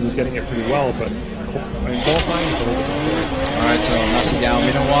everybody was getting it pretty well, but in qualifying, it's a little different story. All right, so Masidao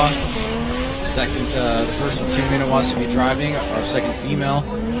Minawa, the first of 2 Minawas to be driving, our second female.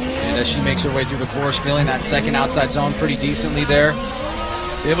 And as she makes her way through the course, filling that second outside zone pretty decently there.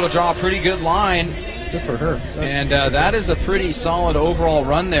 She's able to draw a pretty good line. Good for her. And that is a pretty solid overall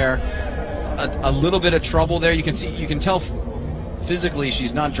run there. A little bit of trouble there. You can tell physically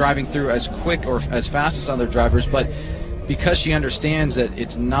she's not driving through as quick or as fast as other drivers, but because she understands that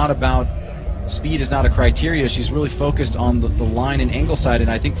it's not about speed, is not a criteria, she's really focused on the line and angle side.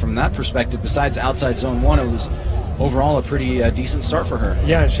 And I think from that perspective, besides outside zone 1, it was overall a pretty decent start for her.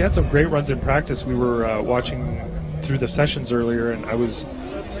 Yeah, she had some great runs in practice. We were watching through the sessions earlier, and I was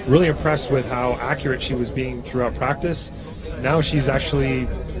really impressed with how accurate she was being throughout practice. now she's actually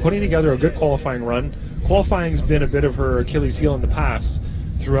putting together a good qualifying run. Qualifying's been a bit of her Achilles heel in the past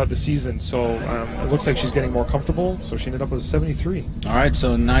throughout the season, so it looks like she's getting more comfortable, so she ended up with 73. All right,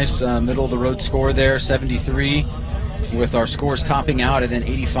 so nice middle of the road score there, 73, with our scores topping out at an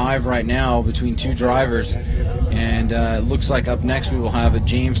 85 right now between two drivers. And it looks like up next we will have a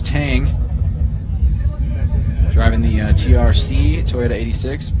James Tang driving the TRC Toyota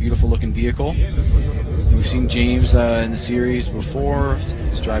 86, beautiful looking vehicle. We've seen James in the series before.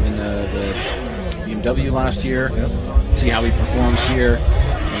 He's driving the BMW last year. Yep. See how he performs here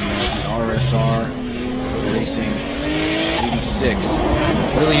in the RSR Racing 86.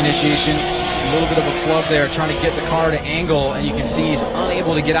 Early initiation, a little bit of a flub there, trying to get the car to angle, and you can see he's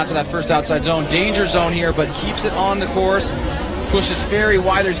unable to get out to that first outside zone. Danger zone here, but keeps it on the course. Pushes very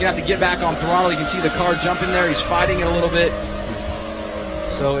wide there. He's going to have to get back on throttle. You can see the car jumping there. He's fighting it a little bit.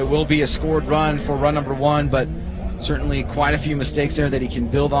 So it will be a scored run for run number 1, but certainly quite a few mistakes there that he can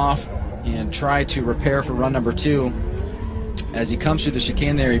build off and try to repair for run number 2. As he comes through the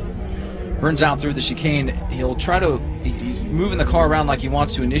chicane there, he burns out through the chicane. He'll try to, he's moving the car around like he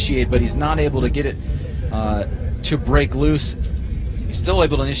wants to initiate, but he's not able to get it to break loose. He's still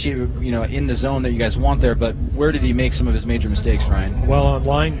able to initiate, in the zone that you guys want there, but where did he make some of his major mistakes, Ryan? Well,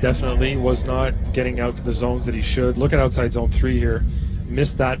 online definitely was not getting out to the zones that he should. Look at outside zone 3 here.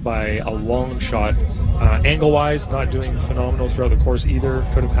 Missed that by a long shot. Angle-wise, not doing phenomenal throughout the course either.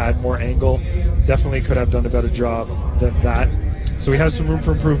 Could have had more angle. Definitely could have done a better job than that. So he has some room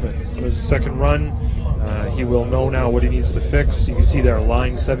for improvement. On his second run, he will know now what he needs to fix. You can see there,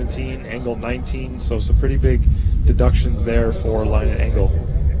 line 17, angle 19, so some pretty big deductions there for line and angle.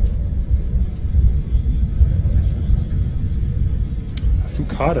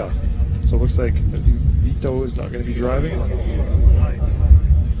 Fukada. So it looks like Vito is not going to be driving.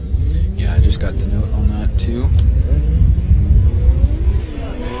 Yeah, I just got the note on that too.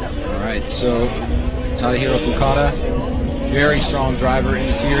 All right, so Tadahiro Fukada, very strong driver in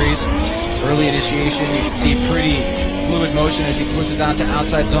the series. Early initiation, you can see pretty fluid motion as he pushes out to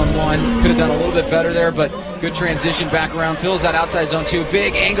outside zone 1. Could have done a little bit better there, but good transition back around, fills that outside zone 2.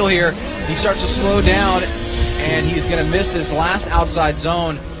 Big angle here. He starts to slow down, and he's going to miss this last outside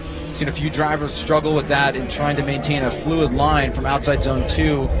zone. Seen a few drivers struggle with that and trying to maintain a fluid line from outside zone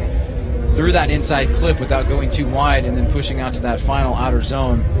 2 through that inside clip without going too wide and then pushing out to that final outer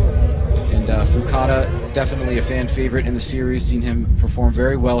zone. And Fukada, definitely a fan favorite in the series. Seen him perform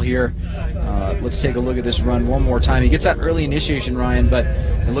very well here. Let's take a look at this run one more time. He gets that early initiation, Ryan, but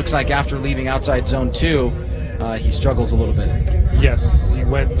it looks like after leaving outside zone 2, he struggles a little bit. Yes, he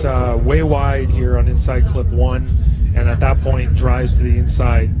went way wide here on inside clip 1, and at that point drives to the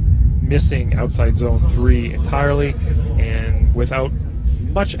inside, missing outside zone 3 entirely, and without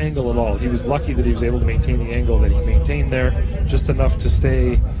much angle at all. He was lucky that he was able to maintain the angle that he maintained there, just enough to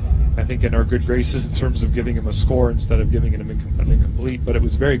stay, I think, in our good graces in terms of giving him a score instead of giving him an incomplete, but it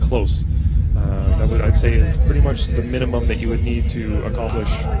was very close. That I'd say is pretty much the minimum that you would need to accomplish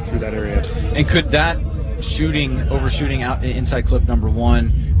through that area. And could that overshooting out inside clip number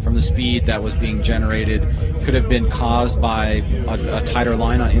 1 from the speed that was being generated could have been caused by a tighter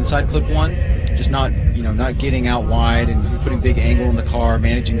line on inside clip 1? Just not getting out wide and putting big angle in the car,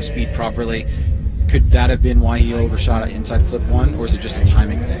 managing the speed properly. Could that have been why he overshot inside clip 1, or is it just a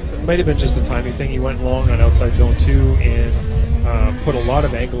timing thing? It might have been just a timing thing. He went long on outside zone 2 and put a lot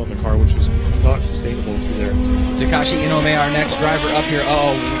of angle in the car, which was not sustainable through there. Takashi Inome, our next driver up here.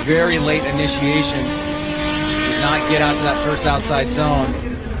 Oh, very late initiation. Does not get out to that first outside zone.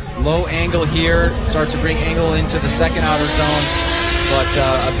 Low angle here, starts to bring angle into the second outer zone, but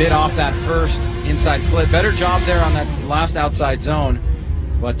a bit off that first inside clip. Better job there on that last outside zone,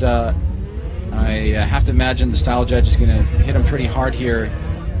 but I have to imagine the style judge is going to hit him pretty hard here.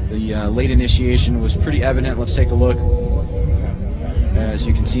 The late initiation was pretty evident. Let's take a look. As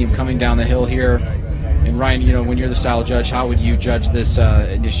you can see him coming down the hill here. And Ryan, when you're the style judge, how would you judge this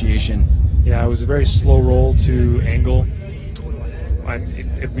initiation? Yeah, it was a very slow roll to angle.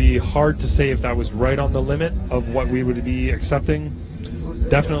 It'd be hard to say if that was right on the limit of what we would be accepting.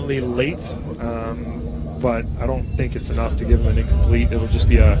 Definitely late, but I don't think it's enough to give him an incomplete. It'll just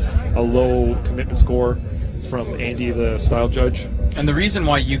be a low commitment score from Andy, the style judge. And the reason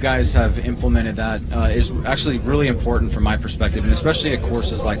why you guys have implemented that is actually really important from my perspective, and especially at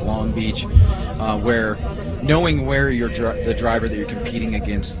courses like Long Beach, where knowing where the driver that you're competing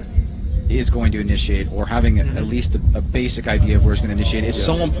against is going to initiate, or having at least a basic idea of where it's going to initiate, is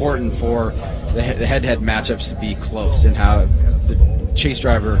so important for the head-to-head matchups to be close and have the chase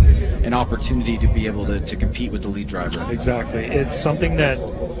driver an opportunity to be able to compete with the lead driver. Exactly. It's something that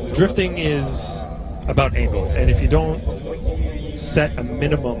drifting is about angle, and if you don't set a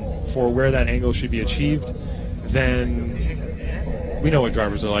minimum for where that angle should be achieved, then we know what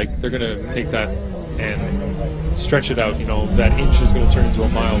drivers are like. They're going to take that and stretch it out. You know, that inch is going to turn into a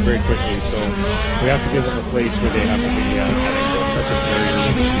mile very quickly. So we have to give them a place where they have to be at. That's a very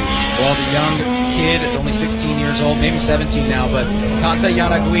early issue. Well, the young kid, only 16 years old, maybe 17 now, but Kanta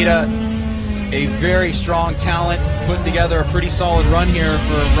Yanaguida, a very strong talent, putting together a pretty solid run here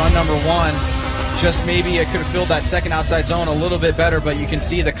for run number 1. Just maybe it could have filled that second outside zone a little bit better, but you can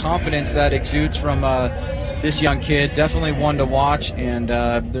see the confidence that exudes from this young kid. Definitely one to watch, and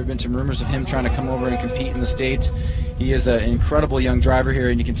there have been some rumors of him trying to come over and compete in the States. He is an incredible young driver here,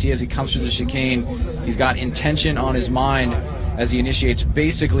 and you can see as he comes through the chicane, he's got intention on his mind as he initiates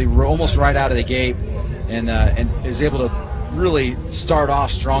basically almost right out of the gate, and is able to really start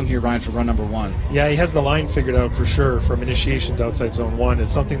off strong here, Ryan, for run number 1. Yeah, he has the line figured out for sure from initiation to outside zone 1.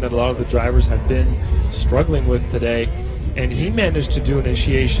 It's something that a lot of the drivers have been struggling with today, and he managed to do an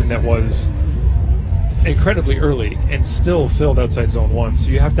initiation that was incredibly early and still filled outside zone 1. So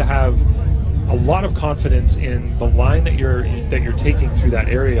you have to have a lot of confidence in the line that you're taking through that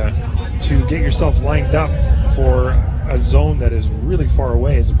area to get yourself lined up for a zone that is really far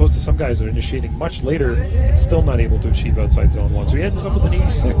away, as opposed to some guys that are initiating much later and still not able to achieve outside zone 1. So he ends up with an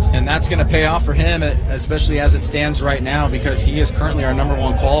 86. And that's going to pay off for him, especially as it stands right now, because he is currently our number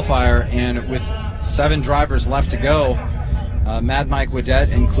 1 qualifier, and with 7 drivers left to go, Mad Mike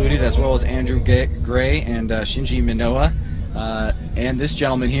Widet included, as well as Andrew Gray and Shinji Minoa, and this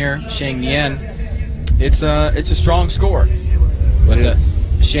gentleman here, Shang Nian. It's a strong score. But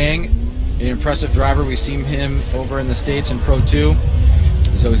Shang, an impressive driver. We've seen him over in the States in Pro 2.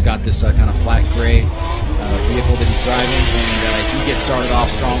 He's always got this kind of flat gray vehicle that he's driving, and he gets started off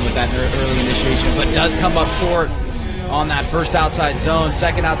strong with that early initiation, but does come up short on that first outside zone.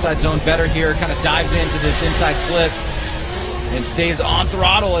 Second outside zone better here, kind of dives into this inside clip and stays on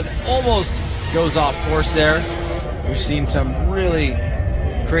throttle and almost goes off course there. We've seen some really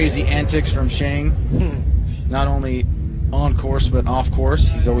crazy antics from Shang, not only on course but off course.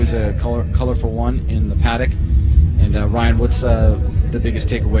 He's always a colorful one in the paddock. And Ryan, what's the biggest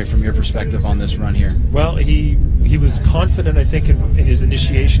takeaway from your perspective on this run here? Well, he was confident, I think, in his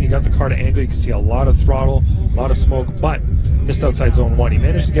initiation. He got the car to angle. You can see a lot of throttle, a lot of smoke, but missed outside zone 1. He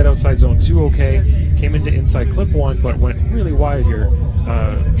managed to get outside zone 2 okay, came into inside clip 1, but went really wide here,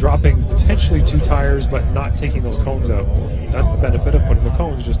 dropping potentially 2 tires, but not taking those cones out. That's the benefit of putting the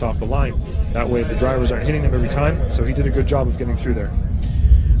cones just off the line. That way the drivers aren't hitting them every time, so he did a good job of getting through there.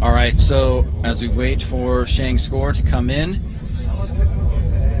 All right, so as we wait for Shang's score to come in,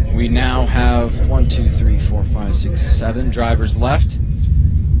 we now have 7 drivers left.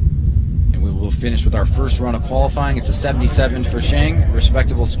 And we will finish with our first run of qualifying. It's a 77 for Shang,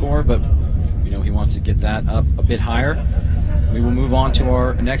 respectable score, but you know he wants to get that up a bit higher. We will move on to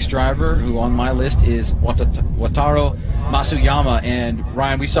our next driver, who on my list is Wataru Masuyama. And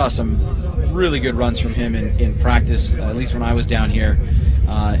Ryan, we saw some really good runs from him in practice, at least when I was down here.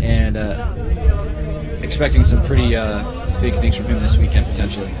 And expecting some pretty big things from him this weekend,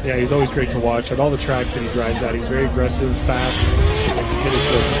 potentially. Yeah, he's always great to watch. At all the tracks that he drives at, he's very aggressive, fast, and committed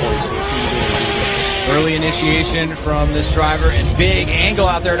to the course. So early initiation from this driver, and big angle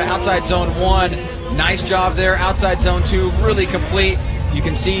out there to outside zone 1. Nice job there. Outside zone 2, really complete. You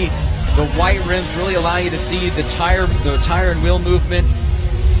can see the white rims really allow you to see the tire and wheel movement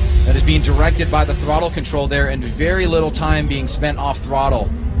that is being directed by the throttle control there, and very little time being spent off throttle.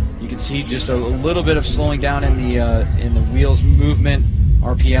 You can see just a little bit of slowing down in the wheels movement,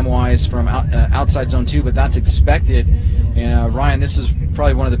 RPM wise, from outside zone 2, but that's expected. And Ryan, this is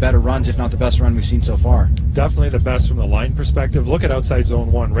probably one of the better runs, if not the best run we've seen so far. Definitely the best from the line perspective. Look at outside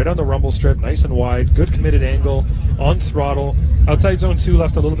zone 1, right on the rumble strip, nice and wide, good committed angle, on throttle. Outside zone 2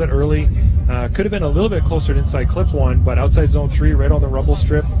 left a little bit early. Could have been a little bit closer to inside clip 1, but outside zone 3, right on the rumble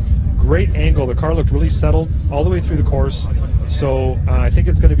strip. Great angle. The car looked really settled all the way through the course. So I think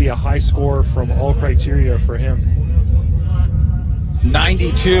it's going to be a high score from all criteria for him.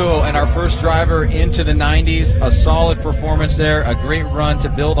 92, and our first driver into the 90s. A solid performance there, a great run to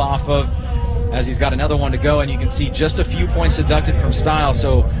build off of, as he's got another one to go, and you can see just a few points deducted from style.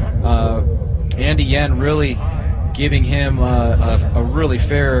 So Andy Yen really giving him a really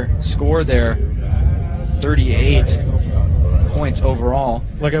fair score there, 38 points overall.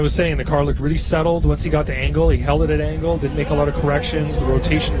 Like I was saying, the car looked really settled. Once he got to angle, he held it at angle, didn't make a lot of corrections. The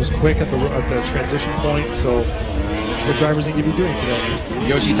rotation was quick at the transition point, so that's what drivers need to be doing today.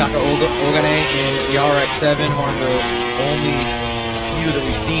 Yoshitaka Ogane in the RX-7, one of the only few that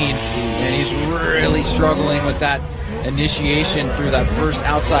we've seen, and he's really struggling with that initiation through that first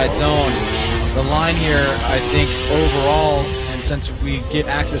outside zone. The line here, I think, overall, and and since we get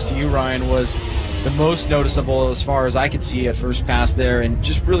access to you, Ryan, was the most noticeable as far as I could see at first pass there, and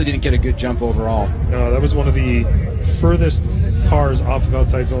just really didn't get a good jump overall. No, that was one of the furthest cars off of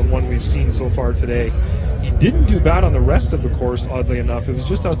outside zone 1 we've seen so far today. He didn't do bad on the rest of the course, oddly enough. It was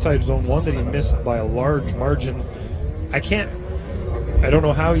just outside zone 1 that he missed by a large margin. I don't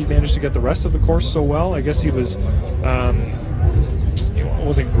know how he managed to get the rest of the course so well. I guess he was,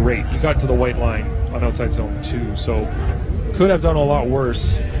 wasn't great. He got to the white line on outside zone 2, so could have done a lot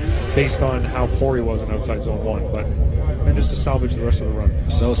worse based on how poor he was in outside zone 1, but managed to salvage the rest of the run.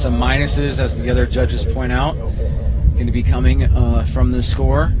 So some minuses, as the other judges point out, going to be coming from this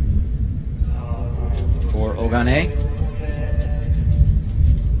score for Ogane.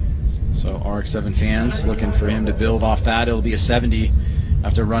 So RX-7 fans looking for him to build off that. It'll be a 70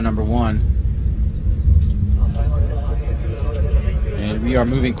 after run number 1. And we are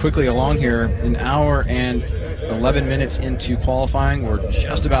moving quickly along here. An hour and 11 minutes into qualifying. We're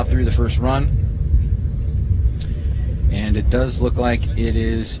just about through the first run. And it does look like it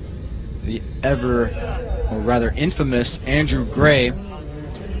is the rather infamous Andrew Gray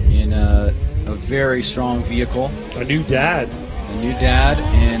in a very strong vehicle. A new dad.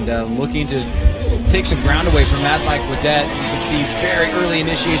 And looking to take some ground away from Mad Mike Wadette. You can see very early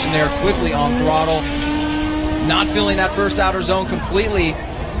initiation there, quickly on throttle. Not filling that first outer zone completely,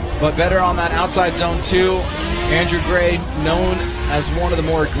 but better on that outside zone 2. Andrew Gray, known as one of the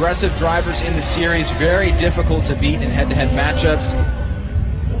more aggressive drivers in the series, very difficult to beat in head-to-head matchups.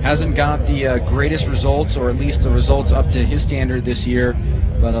 Hasn't got the greatest results, or at least the results up to his standard this year,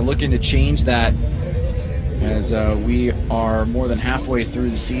 but looking to change that as we are more than halfway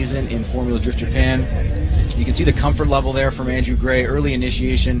through the season in Formula Drift Japan. You can see the comfort level there from Andrew Gray, early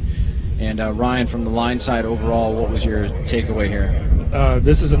initiation. And Ryan, from the line side overall, what was your takeaway here?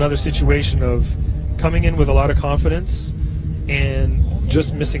 This is another situation of coming in with a lot of confidence and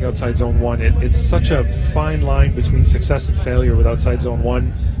just missing outside zone 1. It's such a fine line between success and failure with outside zone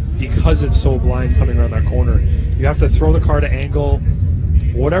 1 because it's so blind coming around that corner. You have to throw the car to angle,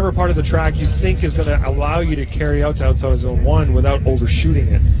 whatever part of the track you think is going to allow you to carry out to outside zone 1 without overshooting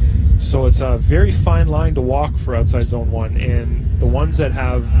it. So it's a very fine line to walk for outside zone 1, and the ones that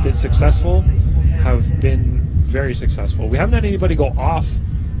have been successful have been very successful. We haven't had anybody go off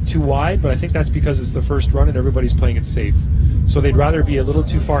too wide, but I think that's because it's the first run and everybody's playing it safe. So they'd rather be a little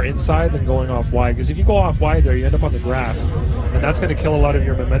too far inside than going off wide, because if you go off wide there, you end up on the grass, and that's going to kill a lot of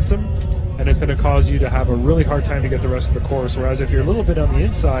your momentum, and it's going to cause you to have a really hard time to get the rest of the course. Whereas if you're a little bit on the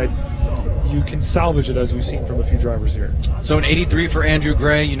inside, you can salvage it, as we've seen from a few drivers here. So an 83 for Andrew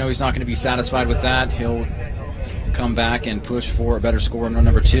Gray. You know he's not going to be satisfied with that. He'll come back and push for a better score in run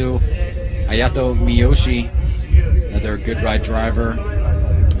number 2. Ayato Miyoshi, another good ride driver,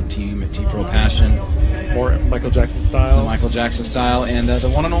 Team T-Pro Passion. More Michael Jackson style. The Michael Jackson style, and the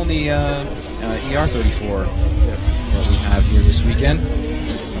one and only ER34 that we have here this weekend.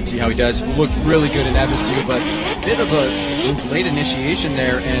 Let's see how he does. Looked really good in Evasu, but a bit of a late initiation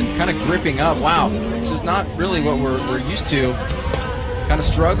there and kind of gripping up. Wow, this is not really what we're used to. Kind of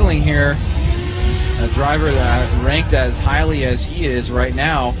struggling here. A driver that ranked as highly as he is right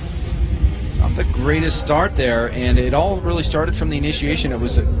now. Not the greatest start there, and it all really started from the initiation. It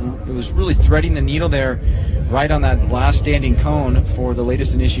was really threading the needle there, right on that last standing cone for the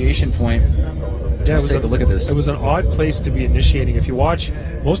latest initiation point. Yeah, let's take a look at this. It was an odd place to be initiating. If you watch,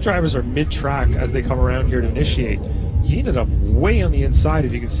 most drivers are mid-track as they come around here to initiate. He ended up way on the inside,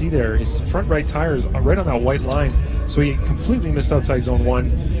 if you can see there. His front right tire is right on that white line, so he completely missed outside zone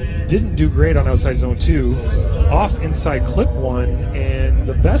 1. Didn't do great on outside zone 2. Off inside clip 1, and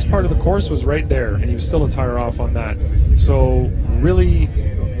the best part of the course was right there, and he was still a tire off on that. So really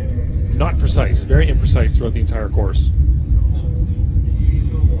not precise, very imprecise throughout the entire course.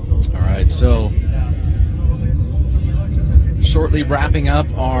 All right, so shortly wrapping up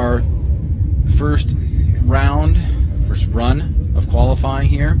our first run of qualifying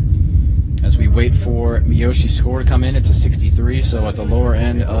here as we wait for Miyoshi's score to come in. It's a 63, so at the lower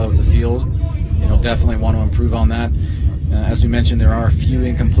end of the field, and he'll definitely want to improve on that. As we mentioned, there are a few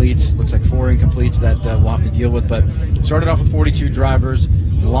incompletes. Looks like 4 incompletes that we'll have to deal with, but started off with 42 drivers,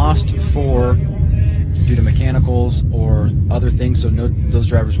 lost 4 due to mechanicals or other things, so those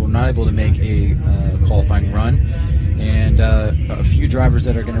drivers were not able to make a qualifying run, and a few drivers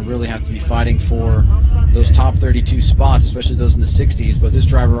that are going to really have to be fighting for those top 32 spots, especially those in the 60s. But this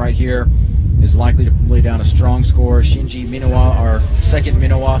driver right here is likely to lay down a strong score. Shinji Minowa, our second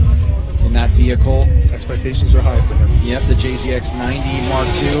Minowa in that vehicle. Expectations are high for him. Yep, the JZX 90 Mark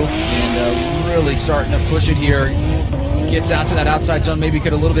II, and really starting to push it here. Gets out to that outside zone, maybe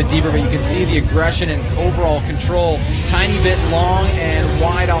could a little bit deeper, but you can see the aggression and overall control. Tiny bit long and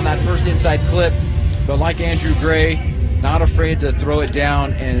wide on that first inside clip, but like Andrew Gray, not afraid to throw it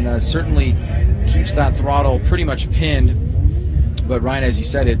down, and certainly keeps that throttle pretty much pinned. But Ryan, as you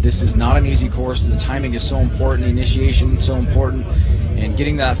said, this is not an easy course. The timing is so important, the initiation so important, and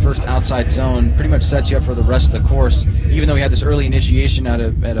getting that first outside zone pretty much sets you up for the rest of the course. Even though he had this early initiation at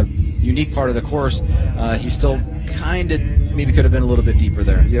a unique part of the course, he still kind of maybe could have been a little bit deeper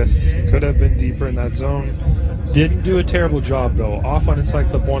there. Yes, could have been deeper in that zone. Didn't do a terrible job though. Off on inside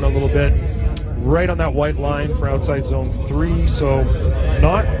clip 1 a little bit, right on that white line for outside zone 3. So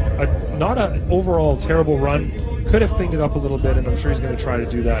not an overall terrible run. Could have cleaned it up a little bit, and I'm sure he's going to try to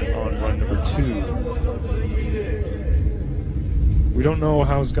do that on run number 2. We don't know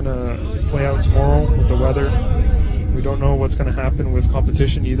how it's going to play out tomorrow with the weather. We don't know what's going to happen with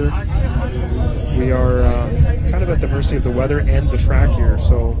competition either. We are kind of at the mercy of the weather and the track here,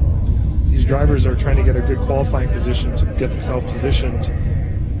 so these drivers are trying to get a good qualifying position to get themselves positioned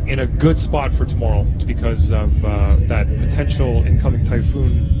in a good spot for tomorrow because of that potential incoming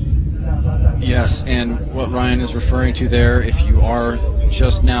typhoon. Yes, and what Ryan is referring to there, if you are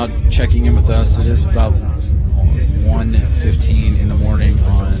just now checking in with us, it is about 1:15 in the morning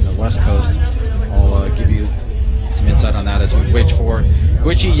on the West Coast. I'll give you some insight on that as we wait for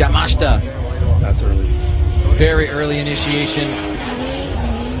Koichi Yamashita. That's early. Very early initiation.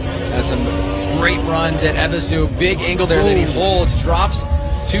 Had some great runs at Ebisu. Big angle there that he holds, drops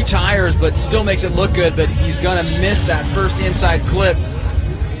 2 tires, but still makes it look good, but he's going to miss that first inside clip.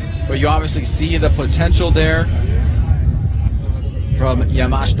 But you obviously see the potential there from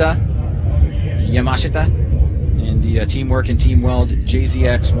Yamashita and the teamwork and team weld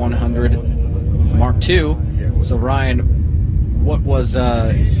JZX 100 Mark II. So Ryan, what was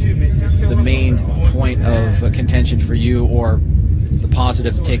the main point of contention for you, or the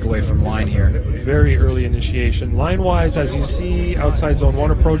positive takeaway from line here? Very early initiation. Line-wise, as you see outside zone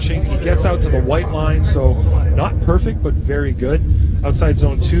 1 approaching, he gets out to the white line, so not perfect, but very good. Outside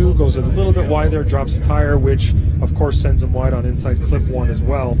zone 2 goes a little bit wide there, drops a tire, which of course sends him wide on inside clip 1 as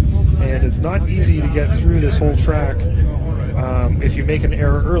well. And it's not easy to get through this whole track. If you make an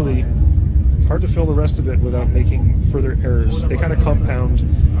error early, it's hard to fill the rest of it without making further errors. They kind of compound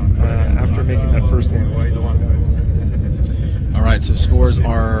after making that first one. All right, so scores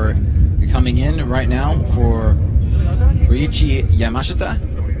are coming in right now for Koichi Yamashita,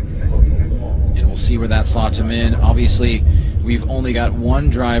 and we'll see where that slots him in. Obviously, we've only got one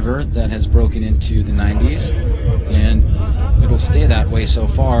driver that has broken into the 90s, and it'll stay that way so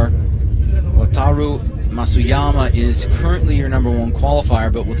far. Wataru Masuyama is currently your #1 qualifier,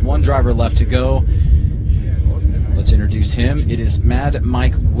 but with one driver left to go, let's introduce him. It is Mad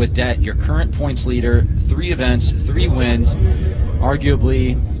Mike Wedette, your current points leader, 3 events, 3 wins,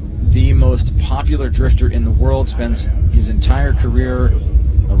 arguably the most popular drifter in the world, spends his entire career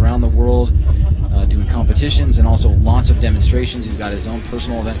around the world doing competitions and also lots of demonstrations. He's got his own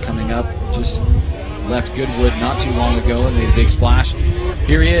personal event coming up. Just left Goodwood not too long ago and made a big splash.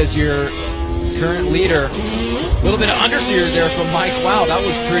 Here he is, your current leader. A little bit of understeer there from Mike. Wow, that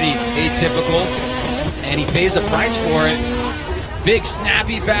was pretty atypical. And he pays a price for it. Big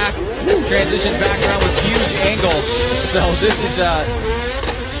snappy back, transition back around with huge angle. So this is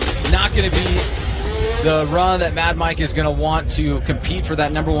not going to be the run that Mad Mike is going to want to compete for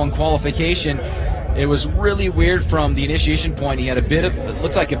that #1 qualification. It was really weird from the initiation point. He had a bit of, it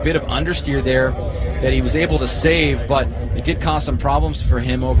looked like a bit of understeer there that he was able to save, but it did cause some problems for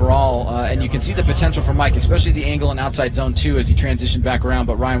him overall. And you can see the potential for Mike, especially the angle and outside zone 2 as he transitioned back around.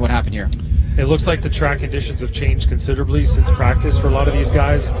 But Ryan, what happened here? It looks like the track conditions have changed considerably since practice for a lot of these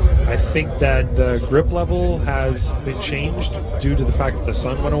guys. I think that the grip level has been changed due to the fact that the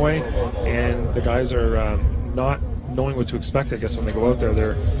sun went away, and the guys are not knowing what to expect, I guess, when they go out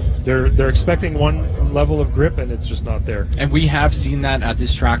there. They're expecting one level of grip, and it's just not there. And we have seen that at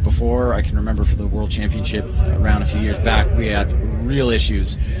this track before. I can remember for the World Championship around a few years back, we had real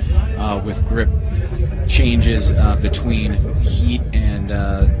issues with grip changes between heat and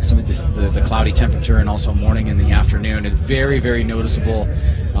some of the cloudy temperature, and also morning and the afternoon. It's very, very noticeable,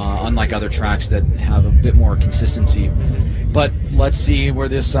 unlike other tracks that have a bit more consistency. But let's see where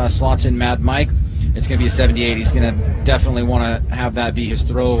this slots in Mad Mike. It's going to be a 78. He's going to definitely want to have that be his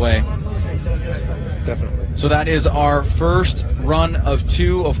throwaway. Definitely. So that is our first run of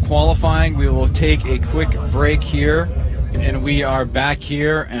 2 of qualifying. We will take a quick break here, and we are back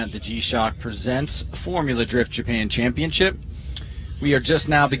here at the G-Shock Presents Formula Drift Japan Championship. We are just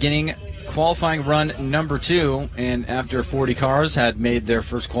now beginning qualifying run number 2, and after 40 cars had made their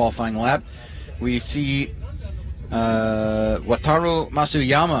first qualifying lap, we see Wataru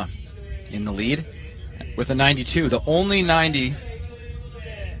Masuyama in the lead with a 92. The only 90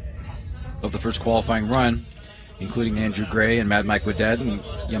 of the first qualifying run, including Andrew Gray and Mad Mike Waded and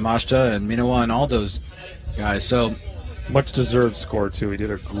Yamashita and Minowa and all those guys. So much deserved score too. He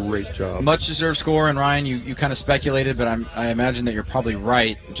did a great job. Much deserved score. And Ryan, you kind of speculated, but I imagine that you're probably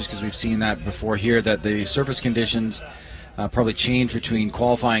right, just because we've seen that before here, that the surface conditions probably changed between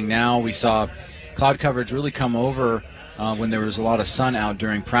qualifying now. We saw cloud coverage really come over when there was a lot of sun out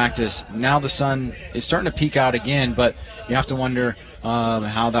during practice. Now the sun is starting to peak out again, but you have to wonder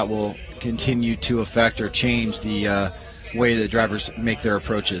how that will continue to affect or change the way the drivers make their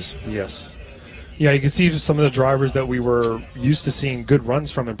approaches. Yes. Yeah, you can see some of the drivers that we were used to seeing good runs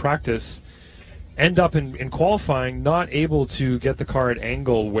from in practice end up in qualifying not able to get the car at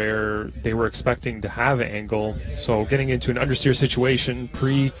angle where they were expecting to have an angle. So getting into an understeer situation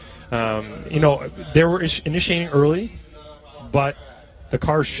they were initiating early, but the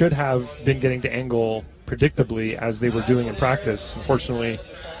car should have been getting to angle predictably as they were doing in practice. Unfortunately,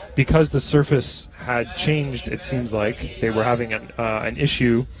 because the surface had changed, it seems like they were having an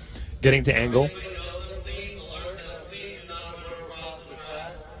issue getting to angle.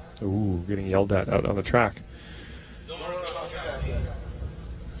 Ooh, getting yelled at out on the track.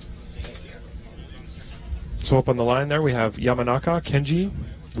 So up on the line there we have Yamanaka Kenji.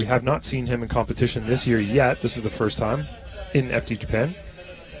 We have not seen him in competition this year yet. This is the first time in FD Japan,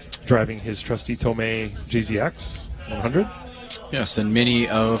 driving his trusty Tomei JZX 100. Yes, and many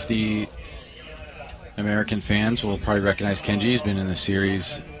of the American fans will probably recognize Kenji. He's been in the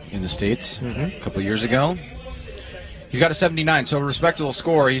series in the States a couple years ago. He's got a 79, so a respectable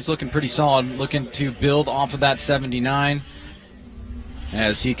score. He's looking pretty solid, looking to build off of that 79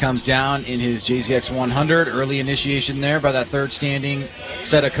 as he comes down in his JZX 100. Early initiation there by that third standing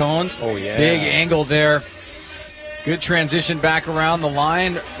set of cones. Oh, yeah. Big angle there. Good transition back around the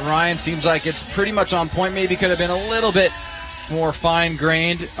line. Ryan, seems like it's pretty much on point. Maybe could have been a little bit more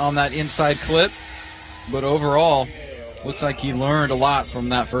fine-grained on that inside clip. But overall, looks like he learned a lot from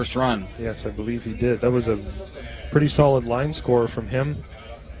that first run. Yes, I believe he did. That was a pretty solid line score from him.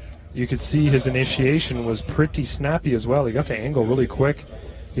 You could see his initiation was pretty snappy as well. He got to angle really quick.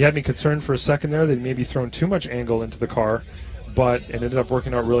 He had me concerned for a second there that he maybe thrown too much angle into the car, but it ended up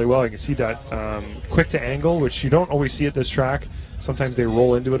working out really well. You can see that quick to angle, which you don't always see at this track. Sometimes they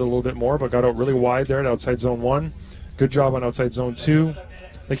roll into it a little bit more, but got out really wide there at outside zone 1. Good job on outside zone 2.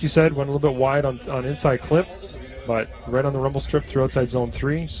 Like you said, went a little bit wide on inside clip, but right on the rumble strip through outside zone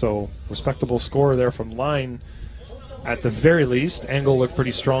 3. So respectable score there from line. At the very least, angle looked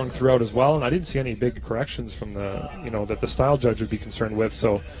pretty strong throughout as well, and I didn't see any big corrections from that the style judge would be concerned with.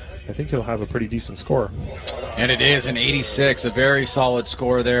 So I think he'll have a pretty decent score. And it is an 86, a very solid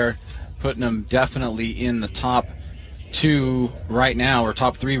score there, putting him definitely in the top 2 right now, or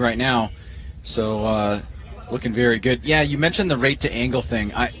top 3 right now. So looking very good. Yeah, you mentioned the rate to angle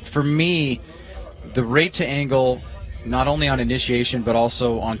thing. For me, the rate to angle, not only on initiation but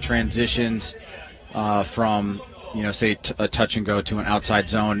also on transitions from say a touch and go to an outside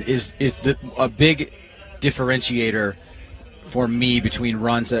zone is a big differentiator for me between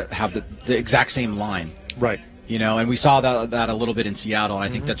runs that have the exact same line. Right. And we saw that a little bit in Seattle, and I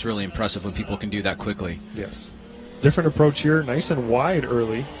think that's really impressive when people can do that quickly. Yes. Different approach here, nice and wide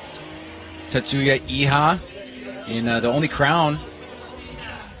early. Tetsuya Iha in the only crown,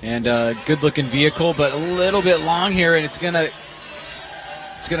 and a good-looking vehicle, but a little bit long here, and it's gonna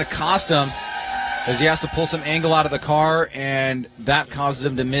cost him, as he has to pull some angle out of the car, and that causes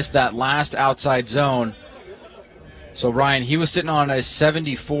him to miss that last outside zone. So Ryan, he was sitting on a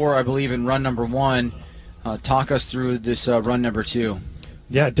 74, I believe, in run number 1. Talk us through this run number 2.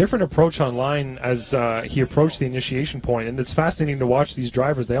 Yeah, different approach on line as he approached the initiation point, and it's fascinating to watch these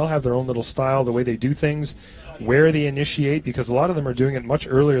drivers. They all have their own little style, the way they do things, where they initiate, because a lot of them are doing it much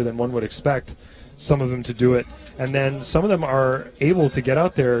earlier than one would expect some of them to do it, and then some of them are able to get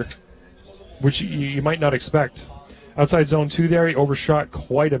out there, which you might not expect. Outside zone 2 there, he overshot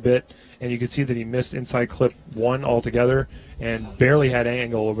quite a bit, and you can see that he missed inside clip 1 altogether and barely had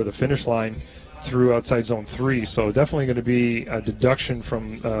angle over the finish line through outside zone 3. So definitely going to be a deduction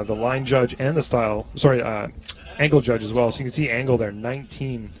from the line judge and the angle judge as well. So you can see angle there,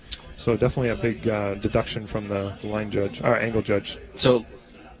 19. So definitely a big deduction from the line judge, or angle judge. So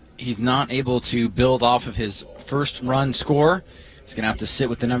he's not able to build off of his first run score. He's going to have to sit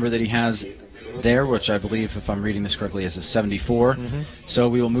with the number that he has there, which I believe, if I'm reading this correctly, is a 74. So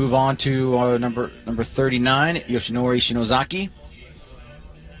we will move on to number 39, Yoshinori Shinozaki,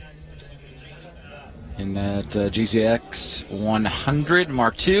 in that GZX 100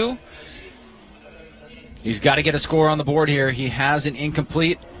 Mark II. He's got to get a score on the board here. He has an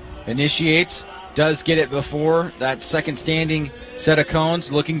incomplete, initiates, does get it before that second standing set of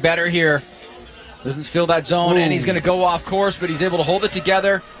cones. Looking better here. Doesn't fill that zone, and he's going to go off course, but he's able to hold it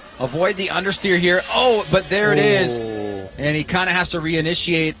together, avoid the understeer here. Oh, but there it is. And he kind of has to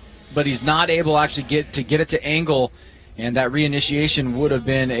reinitiate, but he's not able actually get it to angle, and that reinitiation would have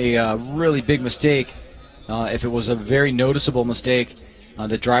been a really big mistake if it was a very noticeable mistake.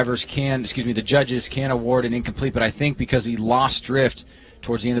 The judges can award an incomplete, but I think because he lost drift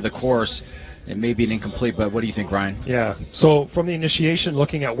towards the end of the course, it may be an incomplete. But what do you think, Ryan? Yeah, so from the initiation,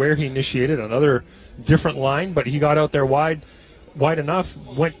 looking at where he initiated, another different line, but he got out there wide enough,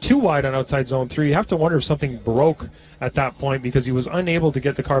 went too wide on outside zone 3. You have to wonder if something broke at that point, because he was unable to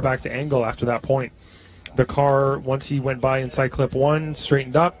get the car back to angle after that point. The car, once he went by inside clip 1,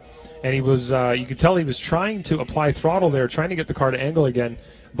 straightened up, and he was, you could tell he was trying to apply throttle there, trying to get the car to angle again,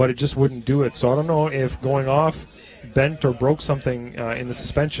 but it just wouldn't do it. So I don't know if going off bent or broke something in the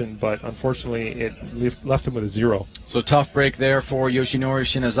suspension, but unfortunately it left him with a 0. So tough break there for Yoshinori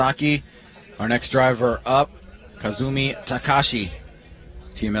Shinazaki. Our next driver up, Kazumi Takashi,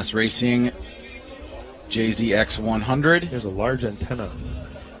 TMS Racing JZX100. There's a large antenna.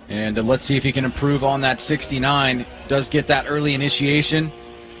 And let's see if he can improve on that 69. Does get that early initiation.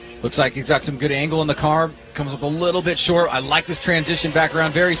 Looks like he's got some good angle in the car. Comes up a little bit short. I like this transition back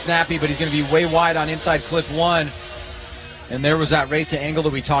around. Very snappy, but he's going to be way wide on inside clip 1. And there was that rate to angle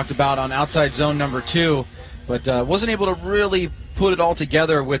that we talked about on outside zone number 2. But wasn't able to really put it all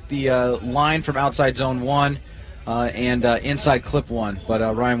together with the line from outside zone 1 and inside clip 1.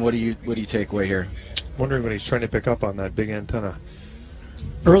 But Ryan, what do you take away here? Wondering what he's trying to pick up on that big antenna.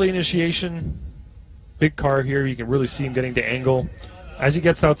 Early initiation, big car here. You can really see him getting to angle. As he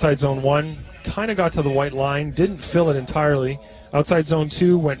gets outside zone 1, kind of got to the white line, didn't fill it entirely. Outside zone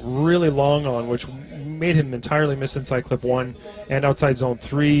 2 went really long on, which made him entirely miss inside clip 1. And outside zone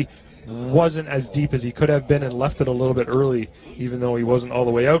 3 wasn't as deep as he could have been and left it a little bit early, even though he wasn't all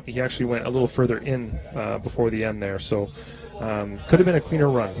the way out. He actually went a little further in before the end there. So could have been a cleaner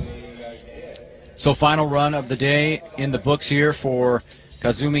run. So final run of the day in the books here for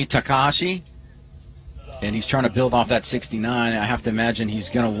Kazumi Takahashi. And he's trying to build off that 69. I have to imagine he's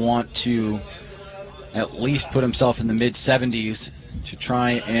going to want to at least put himself in the mid-70s to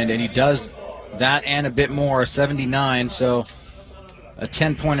try, and he does that and a bit more, 79. So a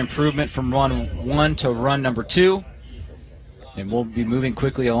 10-point improvement from run 1 to run number 2. And we'll be moving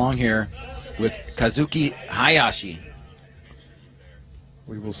quickly along here with Kazuki Hayashi.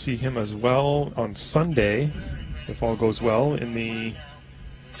 We will see him as well on Sunday, if all goes well, in the,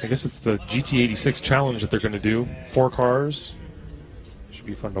 I guess it's the GT86 challenge that they're going to do. 4 cars. Should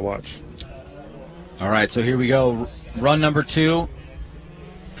be fun to watch. All right, so here we go. Run number 2.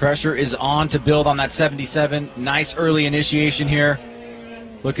 Pressure is on to build on that 77. Nice early initiation here.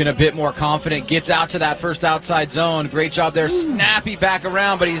 Looking a bit more confident. Gets out to that first outside zone. Great job there. Snappy back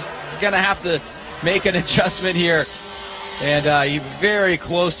around, but he's going to have to make an adjustment here. And he's very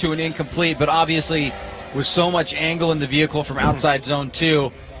close to an incomplete, but obviously with so much angle in the vehicle from outside zone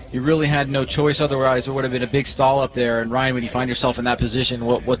 2, you really had no choice. Otherwise, it would have been a big stall up there. And Ryan, when you find yourself in that position,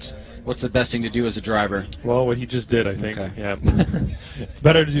 what's the best thing to do as a driver? Well, what he just did, I think. Okay. Yeah, it's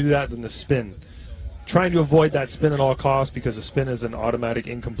better to do that than the spin. Trying to avoid that spin at all costs, because the spin is an automatic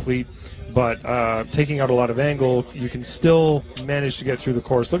incomplete. But taking out a lot of angle, you can still manage to get through the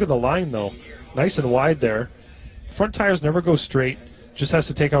course. Look at the line, though. Nice and wide there. Front tires never go straight. Just has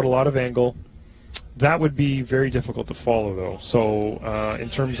to take out a lot of angle. That would be very difficult to follow, though. So in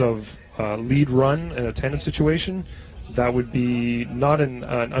terms of lead run in a tandem situation, that would be not an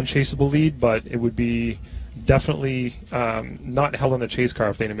unchaseable lead, but it would be definitely not hell in a chase car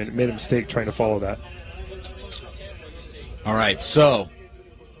if they made a mistake trying to follow that. All right, so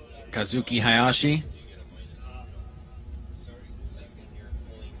Kazuki Hayashi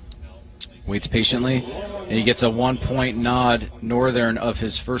waits patiently, and he gets a 1-point nod northern of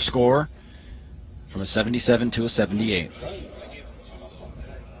his first score from a 77 to a 78.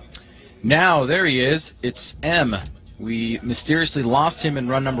 Now, there he is. It's M. We mysteriously lost him in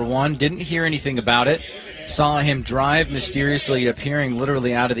run number 1. Didn't hear anything about it. Saw him drive mysteriously, appearing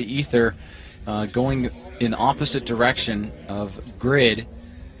literally out of the ether, going in the opposite direction of grid.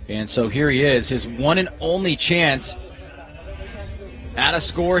 And so here he is, his one and only chance at a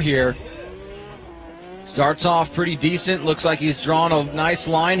score here. Starts off pretty decent. Looks like he's drawn a nice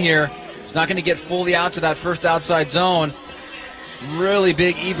line here. He's not going to get fully out to that first outside zone. Really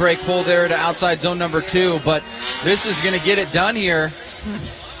big e-brake pull there to outside zone number 2, but this is going to get it done here.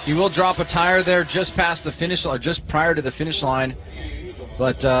 He will drop a tire there just past the finish line, just prior to the finish line.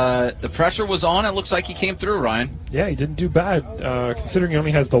 But the pressure was on. It looks like he came through, Ryan. Yeah, he didn't do bad. Considering he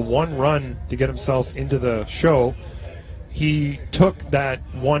only has the one run to get himself into the show, he took that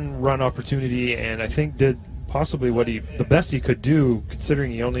one run opportunity and I think did possibly the best he could do,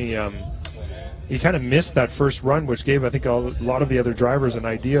 considering he only he kind of missed that first run, which gave, I think, a lot of the other drivers an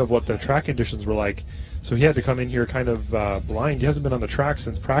idea of what the track conditions were like. So he had to come in here kind of blind. He hasn't been on the track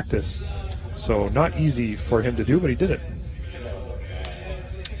since practice. So not easy for him to do, but he did it.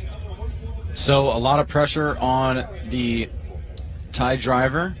 So a lot of pressure on the Thai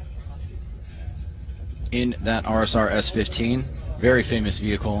driver in that RSR S15. Very famous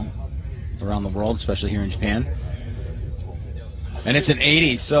vehicle around the world, especially here in Japan. And it's an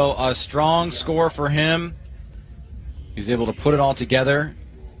 80, so a strong score for him. He's able to put it all together,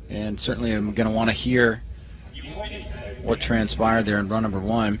 and certainly I'm going to want to hear what transpired there in run number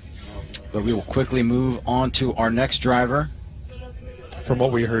 1. But we will quickly move on to our next driver. From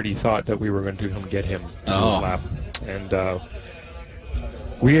what we heard, he thought that we were going to come get him in his lap. And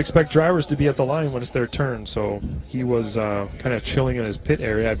we expect drivers to be at the line when it's their turn, so he was kind of chilling in his pit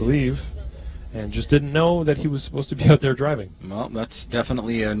area, I believe, and just didn't know that he was supposed to be out there driving. Well, that's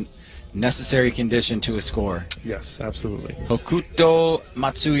definitely a necessary condition to a score. Yes, absolutely. Hokuto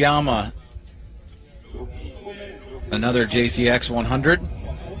Matsuyama, another JCX 100.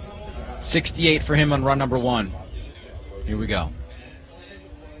 68 for him on run number 1. Here we go.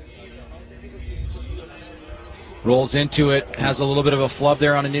 Rolls into it, has a little bit of a flub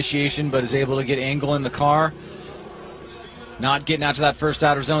there on initiation, but is able to get angle in the car. Not getting out to that first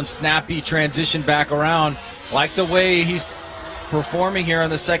outer zone. Snappy transition back around. Like the way he's performing here in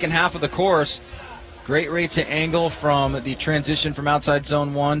the second half of the course. Great rate to angle from the transition from outside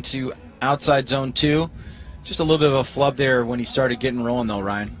zone 1 to outside zone 2. Just a little bit of a flub there when he started getting rolling though,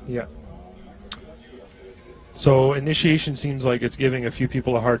 Ryan. Yeah. So initiation seems like it's giving a few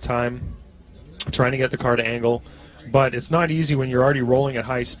people a hard time trying to get the car to angle, but it's not easy when you're already rolling at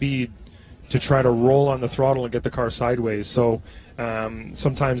high speed to try to roll on the throttle and get the car sideways. So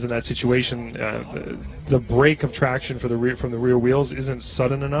sometimes in that situation, the break of traction from the rear wheels isn't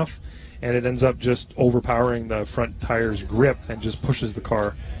sudden enough, and it ends up just overpowering the front tire's grip and just pushes the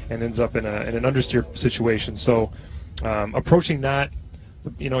car and ends up in an understeer situation. So approaching that,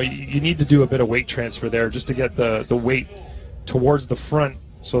 you know, you need to do a bit of weight transfer there just to get the weight towards the front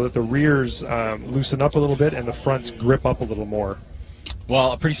so that the rears loosen up a little bit and the fronts grip up a little more.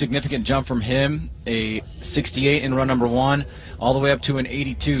 Well, a pretty significant jump from him, a 68 in run number 1, all the way up to an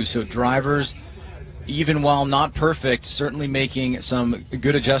 82. So drivers, even while not perfect, certainly making some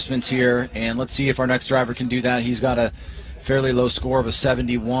good adjustments here. And let's see if our next driver can do that. He's got a fairly low score of a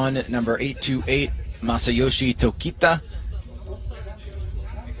 71, number 828, Masayoshi Tokita,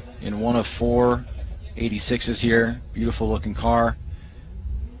 in one of 4 86s here. Beautiful looking car,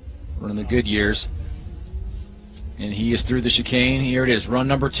 running the good years. And he is through the chicane. Here it is, run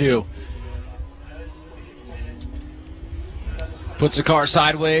number 2. Puts the car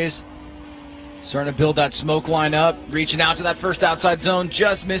sideways. Starting to build that smoke line up. Reaching out to that first outside zone.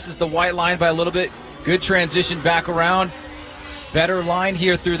 Just misses the white line by a little bit. Good transition back around. Better line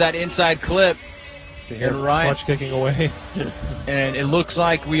here through that inside clip. And Ryan clutch kicking away. And it looks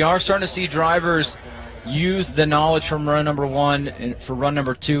like we are starting to see drivers use the knowledge from run number 1. And for run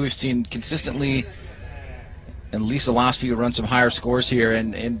number 2, we've seen consistently, at least the last few, run some higher scores here.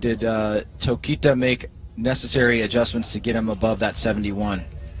 And did Tokita make necessary adjustments to get him above that 71?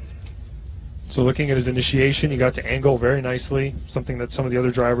 So looking at his initiation, he got to angle very nicely, something that some of the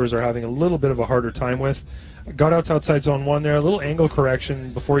other drivers are having a little bit of a harder time with. Got out to outside zone 1 there, a little angle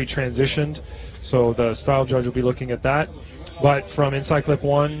correction before he transitioned, so the style judge will be looking at that. But from inside clip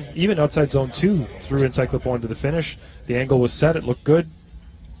 1, even outside zone 2 through inside clip 1 to the finish, the angle was set, it looked good.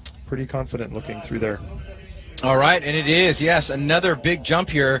 Pretty confident looking through there. All right, and it is, yes, another big jump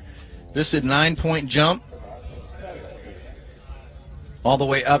here. This is a 9-point jump, all the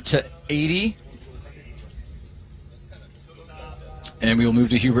way up to 80. And we will move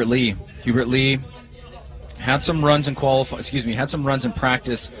to Hubert Lee. Hubert Lee had some runs in had some runs in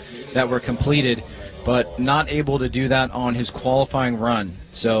practice that were completed, but not able to do that on his qualifying run.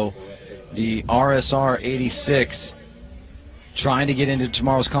 So the RSR 86, trying to get into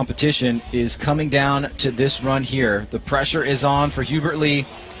tomorrow's competition, is coming down to this run here. The pressure is on for Hubert Lee.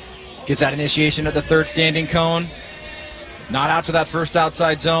 Gets that initiation at the third standing cone. Not out to that first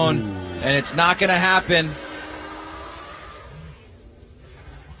outside zone. And it's not going to happen.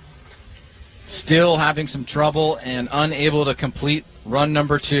 Still having some trouble and unable to complete run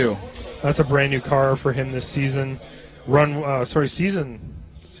number 2. That's a brand new car for him this season. Round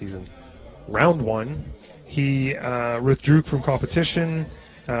 1, he withdrew from competition.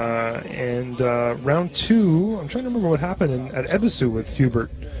 And round 2, I'm trying to remember what happened at Ebisu with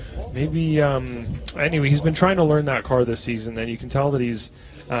Hubert. Maybe, anyway, he's been trying to learn that car this season, and you can tell that he's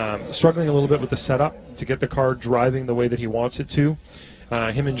struggling a little bit with the setup to get the car driving the way that he wants it to.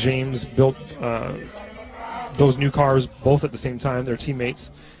 Him and James built those new cars both at the same time. They're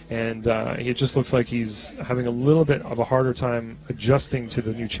teammates, and it just looks like he's having a little bit of a harder time adjusting to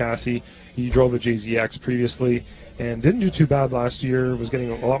the new chassis. He drove a JZX previously and didn't do too bad last year, was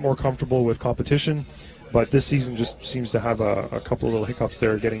getting a lot more comfortable with competition, but this season just seems to have a couple of little hiccups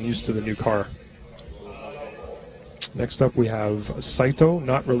there getting used to the new car. Next up we have Saito,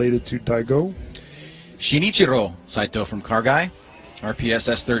 not related to Daigo. Shinichiro Saito from Car Guy, RPS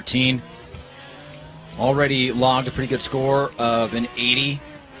S13. Already logged a pretty good score of an 80.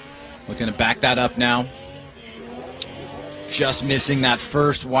 Looking to back that up now. Just missing that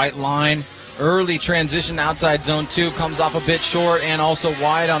first white line. Early transition outside zone 2, comes off a bit short and also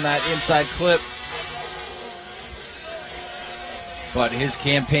wide on that inside clip. But his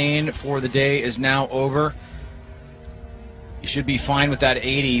campaign for the day is now over. He should be fine with that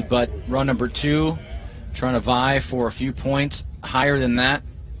 80, but run number 2, trying to vie for a few points higher than that.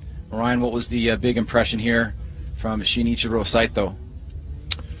 Ryan, what was the big impression here from Shinichiro Saito?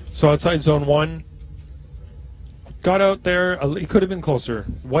 So outside zone 1, got out there, he could have been closer.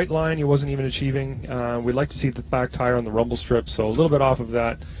 White line, he wasn't even achieving. We'd like to see the back tire on the rumble strip, so a little bit off of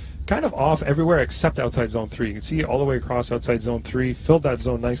that. Kind of off everywhere except outside zone 3. You can see all the way across outside zone 3. Filled that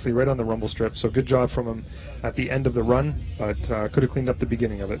zone nicely right on the rumble strip, so good job from him at the end of the run, but could have cleaned up the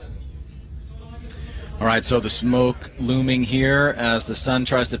beginning of it. All right, so the smoke looming here as the sun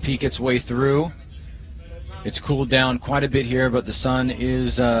tries to peek its way through. It's cooled down quite a bit here, but the sun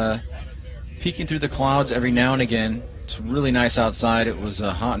is peeking through the clouds every now and again. It's really nice outside. It was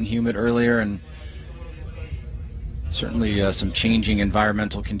hot and humid earlier, and certainly some changing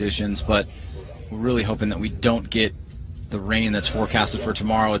environmental conditions, but we're really hoping that we don't get the rain that's forecasted for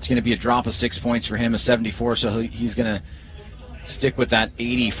tomorrow. It's going to be a drop of 6 points for him, a 74, so he's going to stick with that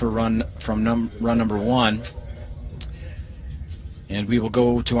 80 for run number 1. And we will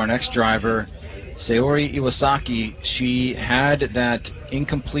go to our next driver, Saori Iwasaki. She had that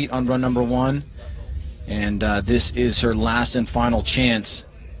incomplete on run number 1, and this is her last and final chance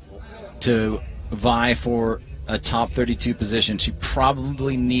to vie for a top 32 position. She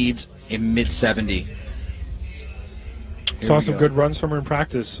probably needs a mid-70. Saw some good runs from her in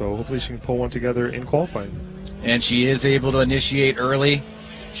practice, so hopefully she can pull one together in qualifying. And she is able to initiate early.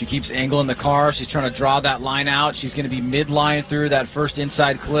 She keeps angling the car. She's trying to draw that line out. She's going to be mid-line through that first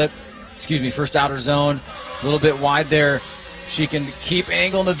inside clip. Excuse me, first outer zone. A little bit wide there. She can keep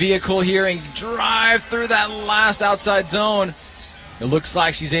angling the vehicle here and drive through that last outside zone. It looks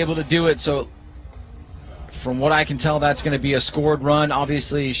like she's able to do it. So from what I can tell, that's going to be a scored run.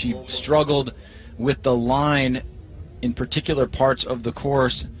 Obviously, she struggled with the line in particular parts of the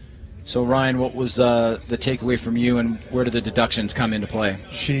course. So, Ryan, what was the takeaway from you, and where did the deductions come into play?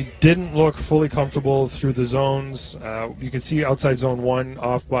 She didn't look fully comfortable through the zones. You can see outside zone 1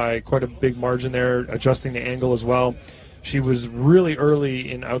 off by quite a big margin there, adjusting the angle as well. She was really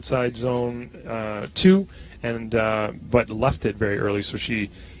early in outside zone 2, and but left it very early. So she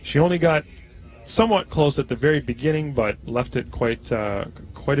only got somewhat close at the very beginning, but left it quite a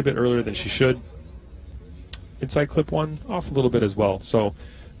bit earlier than she should. Inside clip 1 off a little bit as well. So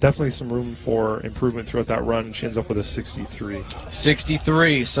definitely some room for improvement throughout that run. She ends up with a 63.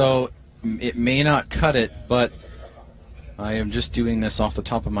 63, so it may not cut it, but I am just doing this off the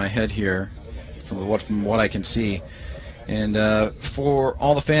top of my head here from what I can see. And for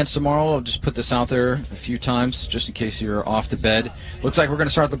all the fans tomorrow, I'll just put this out there a few times just in case you're off to bed. Looks like we're going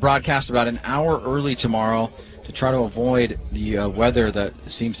to start the broadcast about an hour early tomorrow to try to avoid the weather that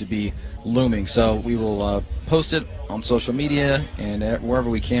seems to be looming. So we will post it on social media and wherever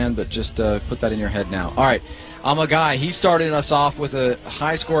we can, but just put that in your head now. All right, I'm a guy. He started us off with a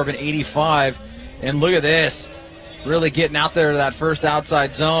high score of an 85, and look at this. Really getting out there to that first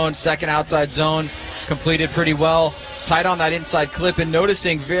outside zone, second outside zone, completed pretty well. Tight on that inside clip, and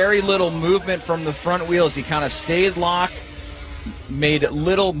noticing very little movement from the front wheels. He kind of stayed locked, made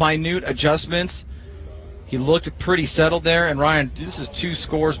little minute adjustments. He looked pretty settled there, and Ryan, this is 2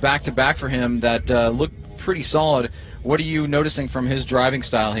 scores back-to-back for him that look pretty solid. What are you noticing from his driving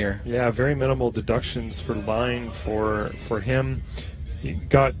style here? Yeah, very minimal deductions for line for him. He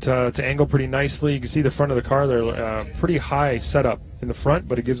got to angle pretty nicely. You can see the front of the car there, pretty high setup in the front,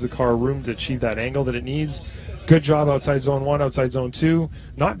 but it gives the car room to achieve that angle that it needs. Good job outside zone 1, outside zone 2.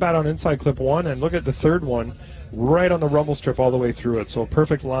 Not bad on inside clip 1, and look at the third one, right on the rumble strip all the way through it. So a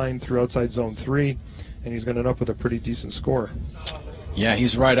perfect line through outside zone 3. and he's going to end up with a pretty decent score. Yeah,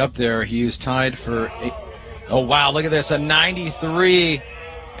 he's right up there. He is tied for oh, wow, look at this, a 93.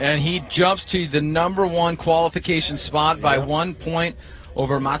 And he jumps to the #1 qualification spot by 1 point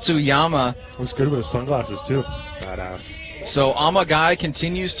over Matsuyama. Looks good with his sunglasses, too. Badass. So Amagai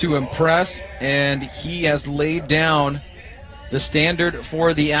continues to impress, and he has laid down the standard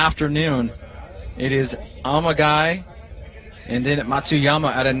for the afternoon. It is Amagai and then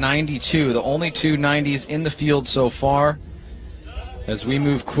Matsuyama at a 92, the only two 90s in the field so far. As we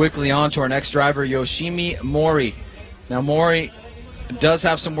move quickly on to our next driver, Yoshimi Mori. Now Mori does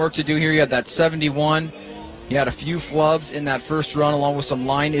have some work to do here. He had that 71. He had a few flubs in that first run along with some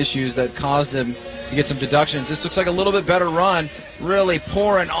line issues that caused him to get some deductions. This looks like a little bit better run, really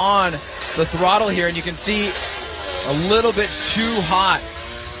pouring on the throttle here, and you can see a little bit too hot.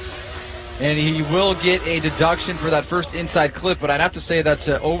 And he will get a deduction for that first inside clip, but I'd have to say that's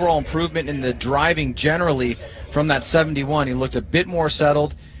an overall improvement in the driving generally from that 71. He looked a bit more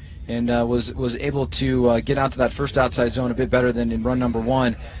settled and was able to get out to that first outside zone a bit better than in run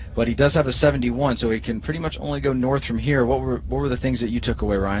 #1. But he does have a 71, so he can pretty much only go north from here. What were the things that you took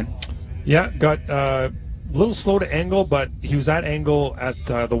away, Ryan? Yeah, got a little slow to angle, but he was at angle at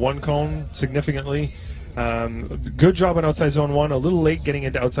the 1 cone significantly. Good job on outside zone 1, a little late getting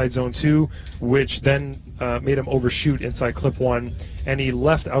into outside zone 2, which then made him overshoot inside clip 1, and he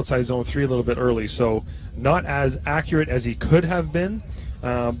left outside zone 3 a little bit early, so not as accurate as he could have been,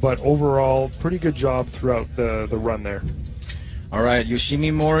 but overall pretty good job throughout the run there. All right,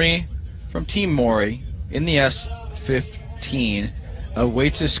 Yoshimi Mori from Team Mori in the S15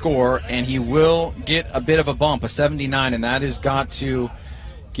 awaits his score, and he will get a bit of a bump, a 79, and that has got to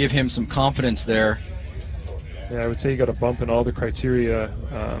give him some confidence there. Yeah, I would say he got a bump in all the criteria,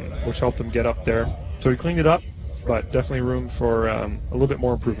 which helped him get up there. So he cleaned it up, but definitely room for a little bit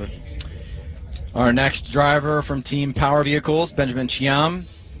more improvement. Our next driver from Team Power Vehicles, Benjamin Chiam,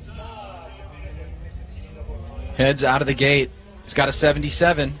 heads out of the gate. He's got a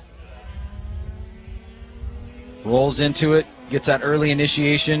 77. Rolls into it, gets that early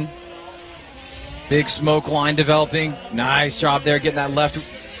initiation. Big smoke line developing. Nice job there getting that left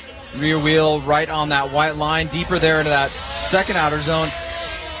rear wheel right on that white line, deeper there into that second outer zone.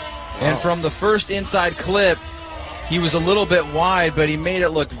 Wow. And from the first inside clip, he was a little bit wide, but he made it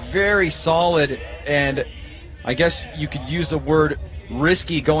look very solid, and I guess you could use the word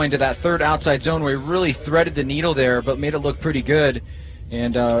risky going to that third outside zone where he really threaded the needle there, but made it look pretty good.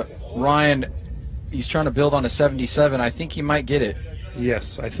 And Ryan, he's trying to build on a 77. I think he might get it.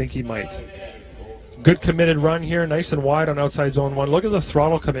 Yes, I think he might. Good committed run here, nice and wide on outside zone 1. Look at the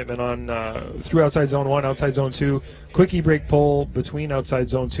throttle commitment on through outside zone 1, outside zone 2. Quick e-brake pull between outside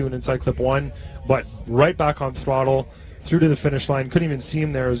zone 2 and inside clip 1, but right back on throttle through to the finish line. Couldn't even see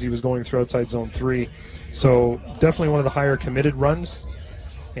him there as he was going through outside zone 3. So definitely one of the higher committed runs,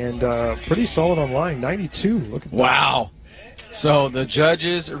 and pretty solid on line. 92. Look at that. Wow. So the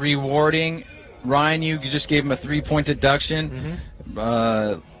judges rewarding Ryan. You just gave him a 3-point deduction.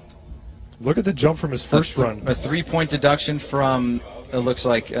 Mm-hmm. Look at the jump from his first run. A 3-point deduction from, it looks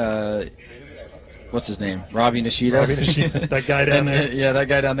like, what's his name? Robbie Nishida. Robbie Nishida, that guy down there. Yeah, that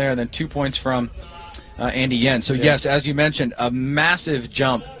guy down there. And then 2 points from Andy Yen. So, yes, as you mentioned, a massive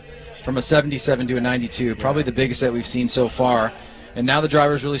jump from a 77 to a 92. Probably the biggest that we've seen so far. And now the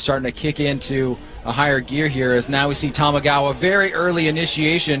driver's really starting to kick into a higher gear here, as now we see Tamagawa, very early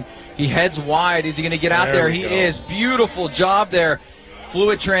initiation. He heads wide. Is he going to get out there? He is. Beautiful job there.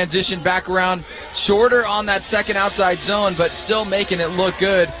 Fluid transition back around, shorter on that second outside zone, but still making it look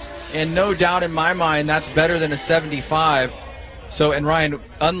good. And no doubt in my mind, that's better than a 75. So, and Ryan,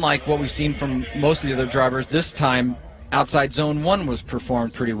 unlike what we've seen from most of the other drivers, this time outside zone 1 was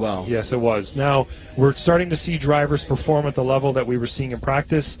performed pretty well. Yes, it was. Now, we're starting to see drivers perform at the level that we were seeing in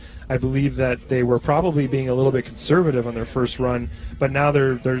practice. I believe that they were probably being a little bit conservative on their first run, but now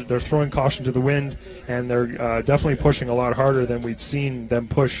they're throwing caution to the wind, and they're definitely pushing a lot harder than we've seen them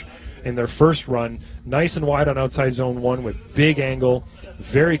push in their first run. Nice and wide on outside zone 1 with big angle,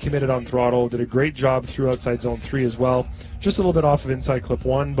 very committed on throttle, did a great job through outside zone 3 as well. Just a little bit off of inside clip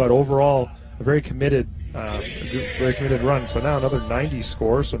 1, but overall a very committed run. So now another 90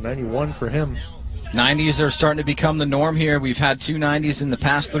 score, so 91 for him. 90s are starting to become the norm here. We've had 2 90s in the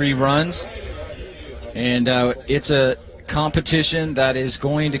past 3 runs, and it's a competition that is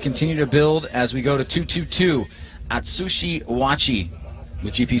going to continue to build as we go to 222 at Atsushi Wachi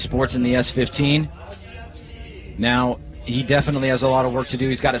with GP Sports in the S15. Now, he definitely has a lot of work to do.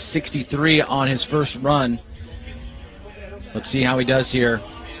 He's got a 63 on his first run. Let's see how he does here.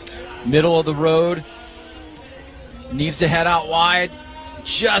 Middle of the road. Needs to head out wide.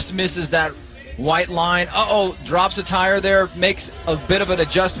 Just misses that White line. Uh-oh, drops a tire there, makes a bit of an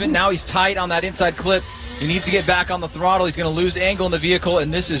adjustment. Now he's tight on that inside clip. He needs to get back on the throttle. He's going to lose angle in the vehicle,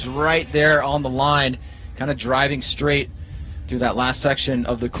 and this is right there on the line, kind of driving straight through that last section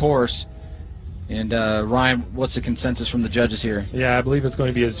of the course. And Ryan, what's the consensus from the judges here? Yeah, I believe it's going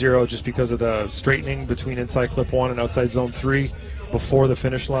to be a 0 just because of the straightening between inside clip 1 and outside zone 3 before the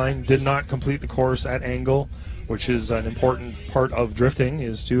finish line. Did not complete the course at angle, which is an important part of drifting,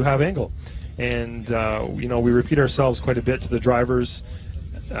 is to have angle. And, you know, we repeat ourselves quite a bit to the drivers.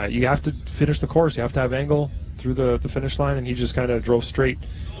 You have to finish the course. You have to have angle through the finish line, and he just kind of drove straight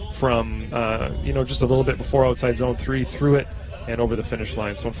from, you know, just a little bit before outside zone 3, through it, and over the finish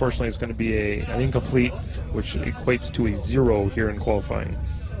line. So unfortunately it's going to be an incomplete, which equates to a 0 here in qualifying.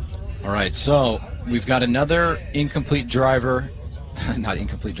 All right, so we've got another incomplete driver. Not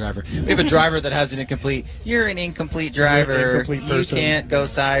incomplete driver. We have a driver that has an incomplete. You're an incomplete driver. You're an incomplete person. You can't go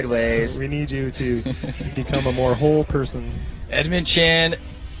sideways. We need you to become a more whole person. Edmund Chan,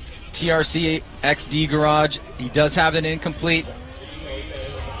 TRC XD Garage. He does have an incomplete.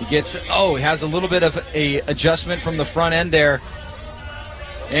 He gets, he has a little bit of a adjustment from the front end there.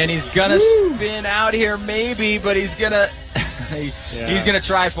 And he's gonna spin out here maybe, but he's gonna he's gonna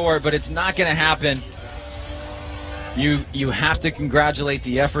try for it, but it's not gonna happen. You have to congratulate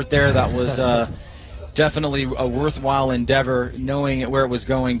the effort there. That was definitely a worthwhile endeavor, knowing where it was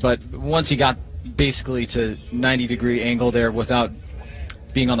going, but once he got basically to 90-degree angle there without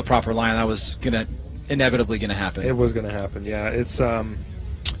being on the proper line, that was inevitably gonna happen. It was gonna happen, yeah. It's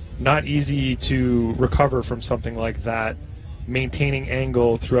not easy to recover from something like that, maintaining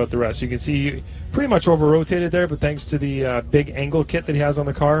angle throughout the rest. You can see pretty much over-rotated there, but thanks to the big angle kit that he has on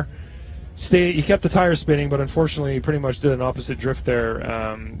the car, he kept the tire spinning, but unfortunately he pretty much did an opposite drift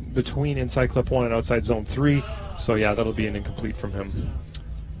there between inside clip 1 and outside zone 3. So yeah, that'll be an incomplete from him.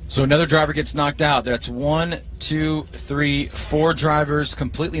 So another driver gets knocked out. That's 1, 2, 3, 4 drivers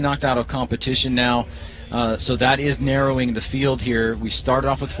completely knocked out of competition now. So that is narrowing the field here. We started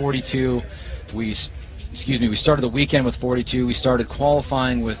off with 42. We started the weekend with 42. We started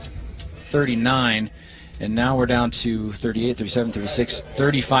qualifying with 39. And now we're down to 38, 37, 36,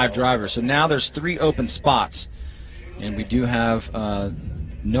 35 drivers. So now there's 3 open spots. And we do have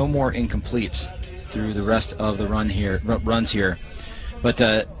no more incompletes through the rest of the runs here. But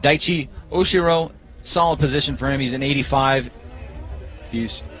Daichi Oshiro, solid position for him. He's an 85.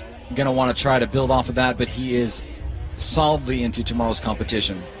 He's going to want to try to build off of that, but he is solidly into tomorrow's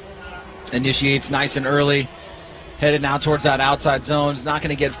competition. Initiates nice and early, headed now towards that outside zone. He's not going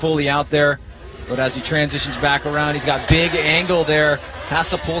to get fully out there, but as he transitions back around, he's got big angle there, has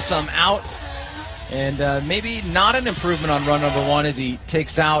to pull some out, and maybe not an improvement on run number 1 as he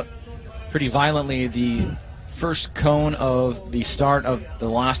takes out pretty violently the first cone of the start of the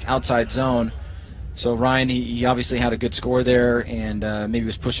last outside zone. So Ryan, he obviously had a good score there, and maybe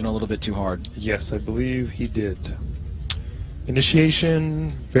was pushing a little bit too hard. Yes, I believe he did.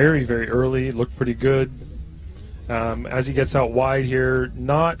 Initiation, very, very early, looked pretty good. As he gets out wide here,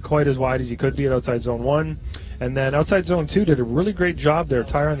 not quite as wide as he could be at outside zone 1. And then outside zone 2 did a really great job there,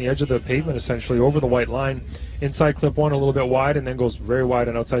 tire on the edge of the pavement essentially, over the white line. Inside clip 1 a little bit wide, and then goes very wide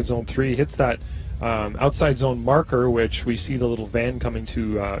on outside zone 3. Hits that outside zone marker, which we see the little van coming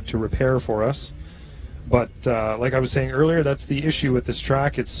to repair for us. But like I was saying earlier, that's the issue with this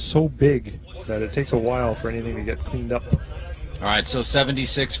track. It's so big that it takes a while for anything to get cleaned up. All right, so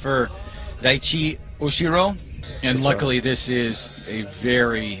 76 for Daichi Oshiro. And luckily this is a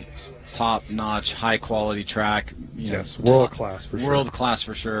very top-notch, high-quality track. Yes, world-class for sure. World-class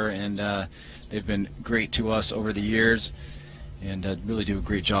for sure, and they've been great to us over the years, and really do a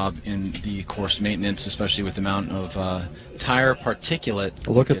great job in the course maintenance, especially with the amount of tire particulate.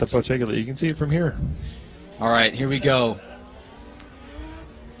 Look at the particulate. You can see it from here. All right, here we go.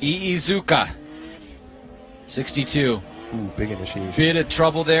 Iizuka, 62. Ooh, big initiation. Bit of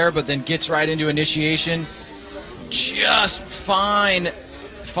trouble there, but then gets right into initiation. Just fine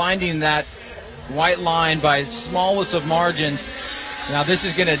finding that white line by smallest of margins. Now this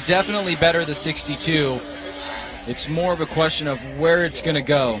is going to definitely better the 62. It's more of a question of where it's going to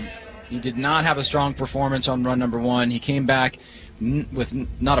go. He did not have a strong performance on run number 1. He came back with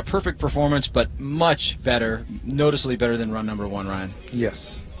not a perfect performance, but much better, noticeably better than run number 1, Ryan.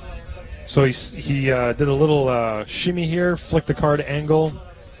 Yes. So he did a little shimmy here, flicked the car to angle.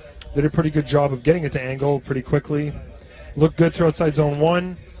 Did a pretty good job of getting it to angle pretty quickly. Looked good through outside zone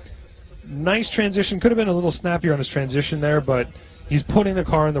 1. Nice transition. Could have been a little snappier on his transition there, but he's putting the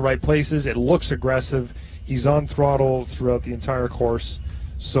car in the right places. It looks aggressive. He's on throttle throughout the entire course,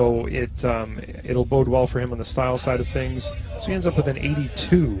 so it'll bode well for him on the style side of things. So he ends up with an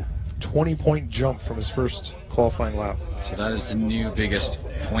 82 20-point jump from his first qualifying lap. So that is the new biggest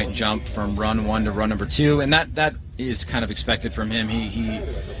point jump from run 1 to run number 2, and that is kind of expected from him. He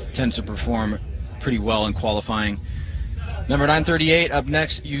tends to perform pretty well in qualifying. Number 938 up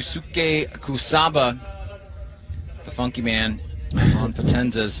next, Yusuke Kusaba, the funky man on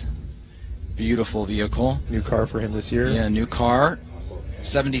Potenza's beautiful vehicle. New car for him this year. Yeah, new car.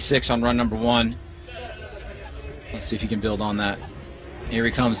 76 on run number 1. Let's see if he can build on that. Here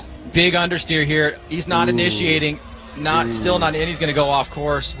he comes. Big understeer here. He's not initiating. Still not in. He's going to go off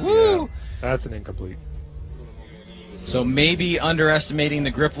course. Woo! Yeah, that's an incomplete. So maybe underestimating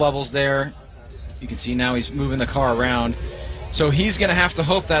the grip levels there. You can see now he's moving the car around. So he's going to have to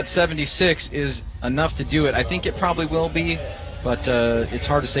hope that 76 is enough to do it. I think it probably will be, but it's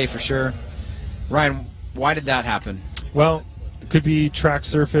hard to say for sure. Ryan, why did that happen? Well, it could be track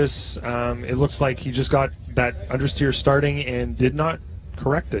surface. It looks like he just got that understeer starting and did not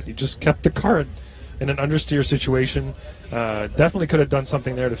correct it. He just kept the car in an understeer situation. Definitely could have done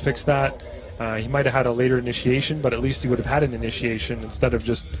something there to fix that. He might have had a later initiation, but at least he would have had an initiation instead of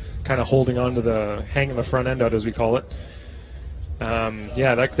just kind of holding on to hanging the front end out, as we call it.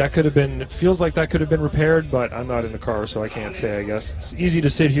 Yeah, that could have been, it feels like that could have been repaired, but I'm not in the car, so I can't say, I guess. It's easy to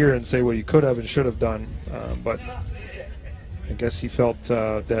sit here and say what he could have and should have done, but I guess he felt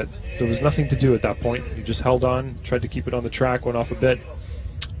that there was nothing to do at that point. He just held on, tried to keep it on the track, went off a bit,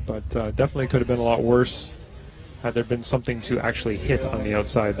 but definitely could have been a lot worse had there been something to actually hit on the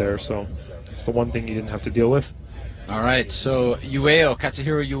outside there, so it's the one thing you didn't have to deal with. All right, so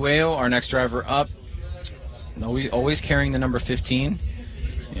Katsuhiro Ueo, our next driver up. Always carrying the number 15,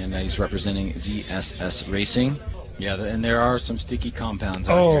 and he's representing ZSS Racing. Yeah, and there are some sticky compounds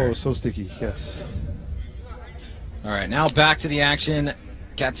out here. Oh, so sticky, yes. All right, now back to the action.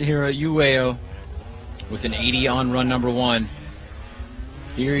 Katsuhiro Ueo with an 80 on run number 1.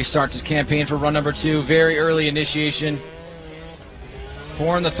 Here he starts his campaign for run number 2. Very early initiation.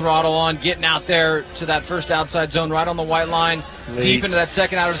 Pouring the throttle on, getting out there to that first outside zone, right on the white line. Late. Deep into that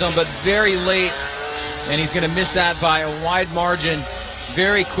second outer zone, but very late. And he's going to miss that by a wide margin.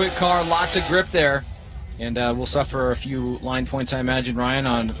 Very quick car, lots of grip there. And we'll suffer a few line points, I imagine, Ryan,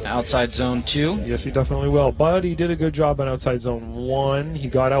 on outside zone 2. Yes, he definitely will. But he did a good job on outside zone 1. He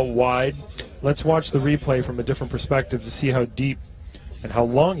got out wide. Let's watch the replay from a different perspective to see how deep and how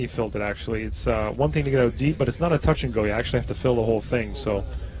long he filled it, actually. It's one thing to get out deep, but it's not a touch and go. You actually have to fill the whole thing. So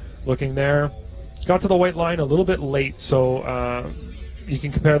looking there, got to the white line a little bit late. So you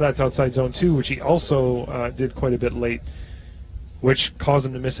can compare that to outside zone 2, which he also did quite a bit late, which caused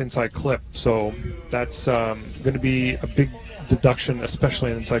him to miss inside clip. So that's going to be a big deduction,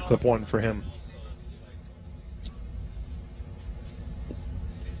 especially in inside clip 1 for him.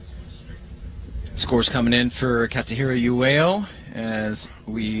 Scores coming in for Katsuhiro Ueo as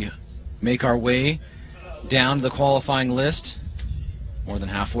we make our way down to the qualifying list. More than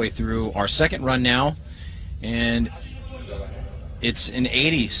halfway through our second run now, and it's an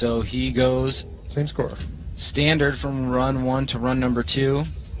 80, so he goes same score. Standard from run 1 to run number 2.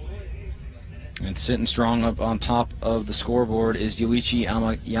 And sitting strong up on top of the scoreboard is Yoichi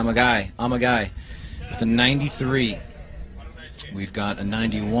Amagai with a 93. We've got a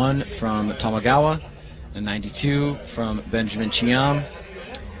 91 from Tamagawa, a 92 from Benjamin Chiam,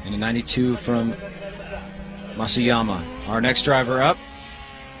 and a 92 from Masuyama. Our next driver up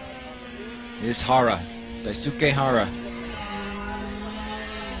is Hara, Daisuke Hara.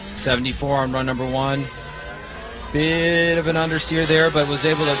 74 on run number 1. Bit of an understeer there, but was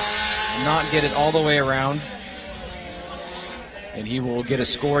able to not get it all the way around. And he will get a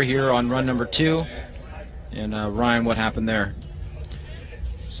score here on run number 2. And Ryan, what happened there?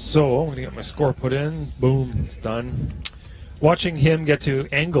 So I'm going to get my score put in. Boom, it's done. Watching him get to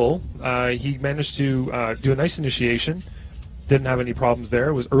angle, he managed to do a nice initiation. Didn't have any problems there.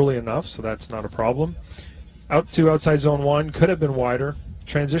 It was early enough, so that's not a problem. Out to outside zone 1, could have been wider.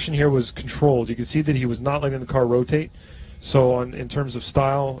 Transition here was controlled. You can see that he was not letting the car rotate. So in terms of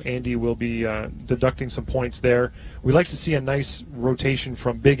style, Andy will be deducting some points there. We like to see a nice rotation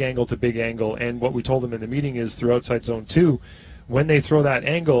from big angle to big angle, and what we told him in the meeting is through outside zone 2, when they throw that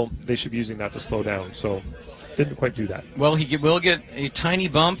angle, they should be using that to slow down. So didn't quite do that. Well, he will get a tiny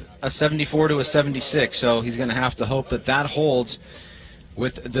bump, a 74 to a 76, so he's going to have to hope that that holds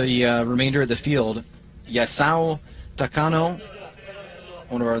with the remainder of the field. Yasao Takano,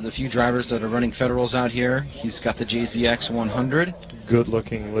 one of the few drivers that are running Federals out here. He's got the JZX 100.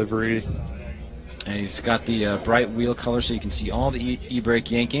 Good-looking livery. And he's got the bright wheel color, so you can see all the e-brake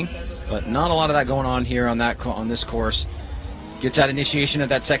yanking. But not a lot of that going on here on this course. Gets that initiation of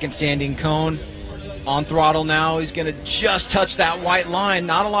that second standing cone. On throttle now, he's going to just touch that white line.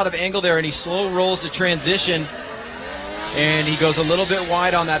 Not a lot of angle there, and he slow rolls the transition. And he goes a little bit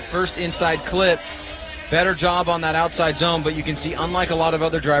wide on that first inside clip. Better job on that outside zone, but you can see, unlike a lot of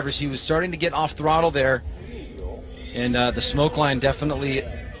other drivers, he was starting to get off throttle there. And the smoke line definitely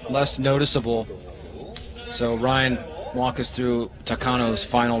less noticeable. So Ryan, walk us through Takano's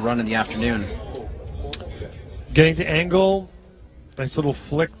final run in the afternoon. Getting to angle, nice little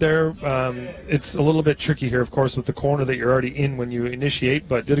flick there. It's a little bit tricky here, of course, with the corner that you're already in when you initiate,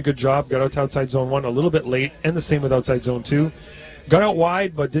 but did a good job. Got out to outside zone 1 a little bit late, and the same with outside zone 2. Got out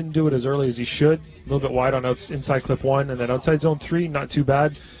wide, but didn't do it as early as he should. A little bit wide on inside clip 1, and then outside zone 3, not too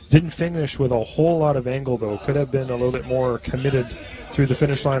bad. Didn't finish with a whole lot of angle, though. Could have been a little bit more committed through the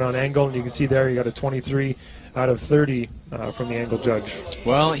finish line on angle, and you can see there you got a 23 out of 30 from the angle judge.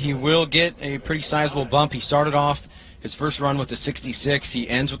 Well, he will get a pretty sizable bump. He started off his first run with the 66. He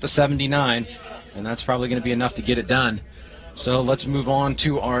ends with the 79, and that's probably going to be enough to get it done. So let's move on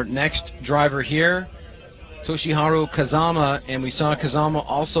to our next driver here, Toshiharu Kazama, and we saw Kazama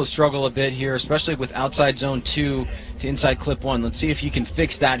also struggle a bit here, especially with outside zone 2 to inside clip 1. Let's see if you can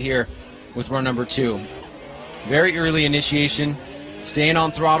fix that here with run number 2. Very early initiation, staying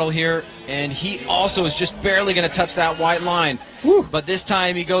on throttle here, and he also is just barely going to touch that white line. Woo. But this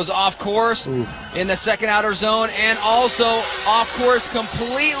time he goes off course in the second outer zone, and also off course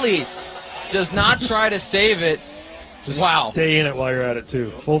completely. Does not try to save it. Just wow. Stay in it while you're at it,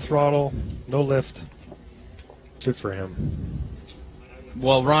 too. Full throttle, no lift. Good for him.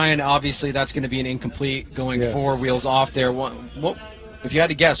 Well, Ryan, obviously that's going to be an incomplete going 4 wheels off there. What, if you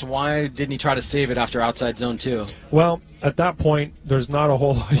had to guess, why didn't he try to save it after outside zone 2? Well, at that point, there's not a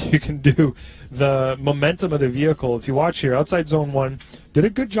whole lot you can do. The momentum of the vehicle, if you watch here, outside zone 1, did a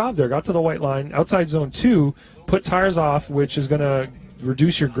good job there, got to the white line. Outside zone 2, put tires off, which is going to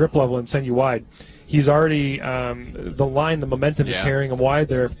reduce your grip level and send you wide. He's already, the momentum is carrying him wide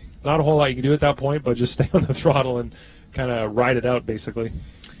there. Not a whole lot you can do at that point, but just stay on the throttle and kind of ride it out, basically.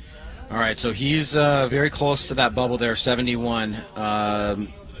 All right, so he's very close to that bubble there, 71. And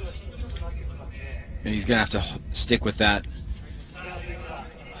he's going to have to stick with that.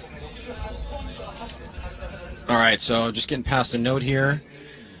 All right, so just getting past the note here.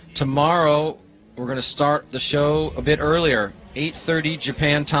 Tomorrow, we're going to start the show a bit earlier. 8:30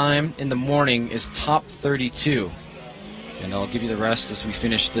 Japan time in the morning is top 32. And I'll give you the rest as we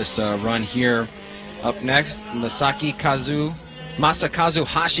finish this run here. Up next, Masakazu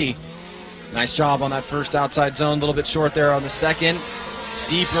Hashi. Nice job on that first outside zone. A little bit short there on the second.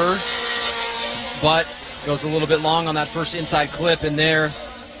 Deeper, but goes a little bit long on that first inside clip in there.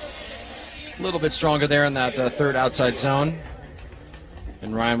 A little bit stronger there in that third outside zone.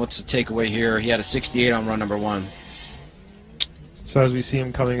 And Ryan, what's the takeaway here? He had a 68 on run number 1. So as we see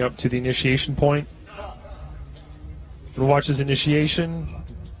him coming up to the initiation point, we'll watch his initiation.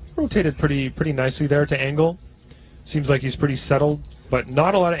 Rotated pretty nicely there to angle. Seems like he's pretty settled, but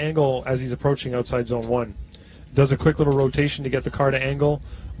not a lot of angle as he's approaching outside zone 1. Does a quick little rotation to get the car to angle,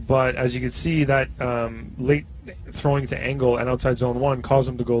 but as you can see, that late throwing to angle and outside zone 1 caused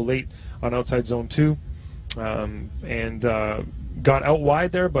him to go late on outside zone 2, and got out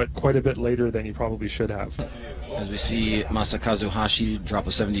wide there, but quite a bit later than he probably should have. As we see Masakazu Hashi drop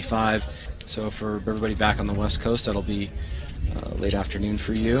a 75. So for everybody back on the West Coast, that'll be late afternoon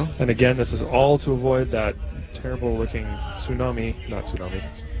for you. And again, this is all to avoid that terrible-looking tsunami. Not tsunami.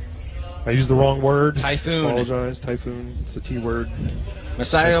 I used the wrong word. Typhoon. Apologize. Typhoon. It's a T word.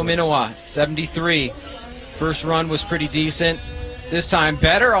 Masayo Minowa, 73. First run was pretty decent. This time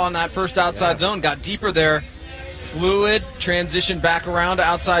better on that first outside zone. Got deeper there. Fluid. Transition back around to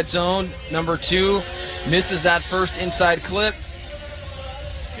outside zone. Number 2. Misses that first inside clip.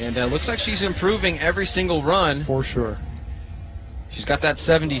 And looks like she's improving every single run. For sure. She's got that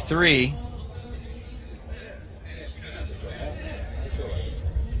 73.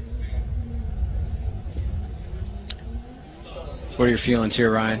 What are your feelings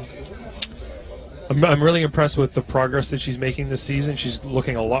here, Ryan? I'm really impressed with the progress that she's making this season. She's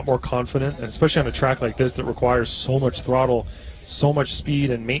looking a lot more confident, and especially on a track like this that requires so much throttle, so much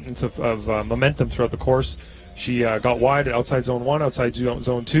speed and maintenance of momentum throughout the course. She got wide at outside zone 1, outside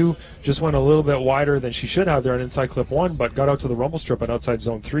zone 2, just went a little bit wider than she should have there on inside clip 1, but got out to the rumble strip at outside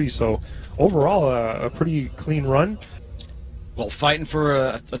zone 3. So overall, a pretty clean run. Well, fighting for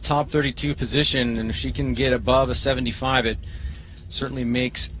a top 32 position, and if she can get above a 75, it certainly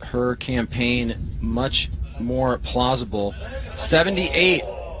makes her campaign much more plausible. 78.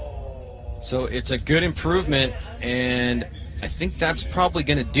 So it's a good improvement, and I think that's probably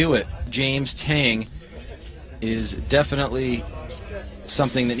going to do it. James Tang is definitely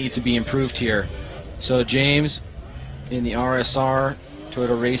something that needs to be improved here. So James in the RSR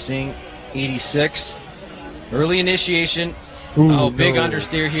Toyota Racing 86. Early initiation. Ooh, big no.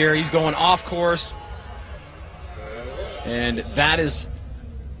 understeer here. He's going off course. And that is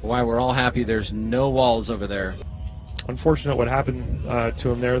why we're all happy there's no walls over there. Unfortunate what happened to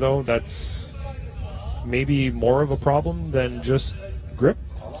him there, though. That's maybe more of a problem than just grip,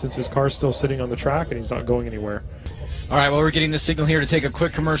 since his car's still sitting on the track and he's not going anywhere. All right, well, we're getting the signal here to take a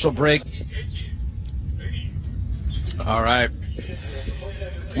quick commercial break. All right.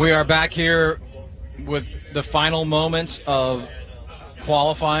 We are back here with the final moments of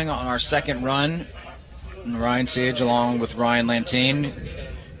qualifying on our second run. Ryan Sage along with Ryan Lantane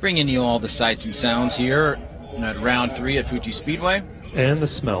bringing you all the sights and sounds here at round 3 at Fuji Speedway. And the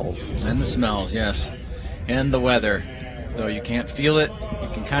smells. And the smells, yes. And the weather. Though you can't feel it, you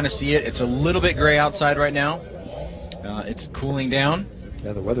can kind of see it. It's a little bit gray outside right now. It's cooling down.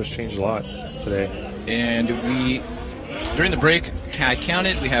 Yeah, the weather's changed a lot today. And during the break, I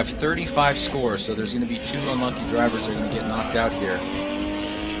counted, we have 35 scores, so there's going to be 2 unlucky drivers that are going to get knocked out here.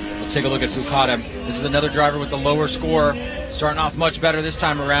 Let's take a look at Fukada. This is another driver with a lower score, starting off much better this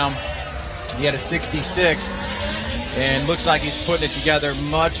time around. He had a 66, and looks like he's putting it together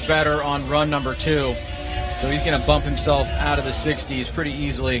much better on run number 2. So he's going to bump himself out of the 60s pretty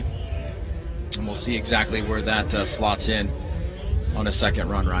easily, and we'll see exactly where that slots in on a second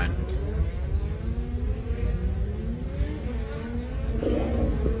run, Ryan.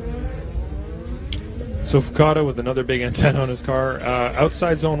 So Fukada with another big antenna on his car.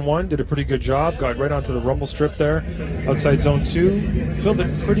 Outside zone 1 did a pretty good job. Got right onto the rumble strip there. Outside zone 2 filled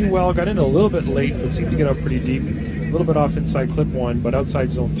it pretty well. Got in a little bit late, but seemed to get up pretty deep. A little bit off inside clip 1, but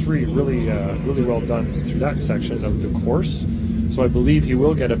outside zone 3 really well done through that section of the course. So I believe he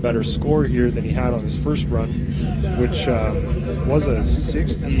will get a better score here than he had on his first run, which was a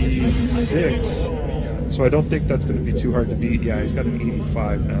 66. So I don't think that's going to be too hard to beat. Yeah, he's got an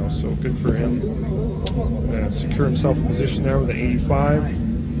 85 now, so good for him. Secure himself a position there with an 85.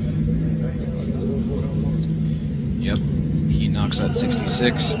 Yep, he knocks that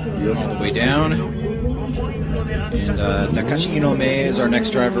 66 all the way down. And Takashi Inome is our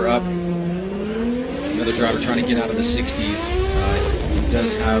next driver up. Another driver trying to get out of the 60s. He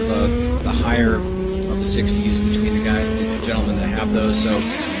does have the higher of the 60s between the gentlemen that have those, so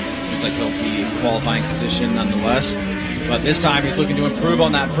seems like he'll be in qualifying position nonetheless. But this time he's looking to improve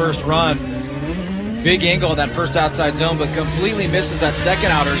on that first run. Big angle in that first outside zone, but completely misses that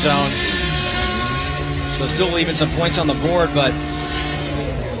second outer zone. So still leaving some points on the board, but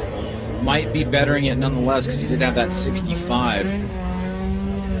might be bettering it nonetheless because he did have that 65.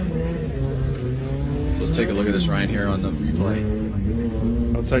 So let's take a look at this, Ryan, here on the replay.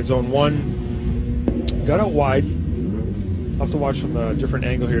 Outside zone 1, got out wide. I'll have to watch from a different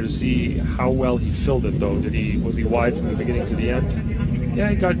angle here to see how well he filled it, though. Was he wide from the beginning to the end? Yeah,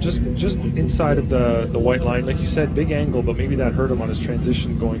 he got just inside of the white line. Like you said, big angle, but maybe that hurt him on his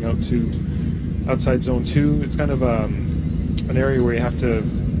transition going out to outside zone 2. It's kind of an area where you have to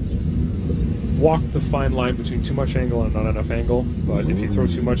walk the fine line between too much angle and not enough angle. But if you throw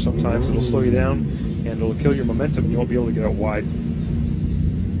too much sometimes, it'll slow you down and it'll kill your momentum. You won't be able to get out wide.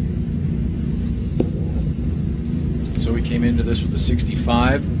 So we came into this with a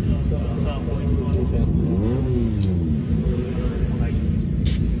 65.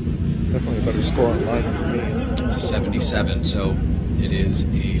 Definitely a better score on line for me. 77, so it is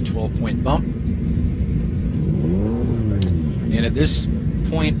a 12-point bump. And at this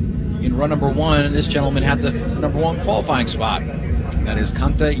point in run number 1, this gentleman had the number 1 qualifying spot. That is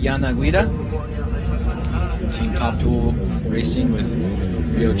Kanta Yanaguida, Team Top Tool Racing with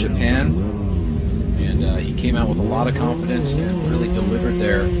Rio, Japan. And he came out with a lot of confidence and really delivered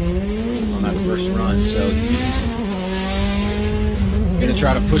there on that first run. So he's going to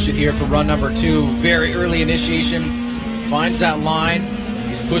try to push it here for run number 2. Very early initiation. Finds that line.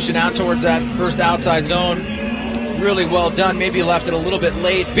 He's pushing out towards that first outside zone. Really well done. Maybe left it a little bit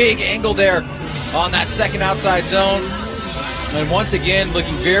late. Big angle there on that second outside zone. And once again,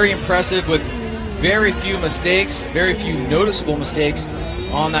 looking very impressive with very few mistakes, very few noticeable mistakes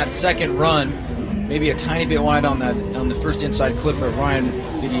on that second run. Maybe a tiny bit wide on the first inside clip, but Ryan,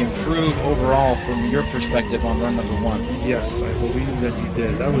 did he improve overall from your perspective on run number 1? Yes, I believe that he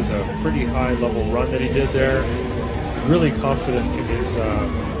did. That was a pretty high level run that he did there. Really confident in his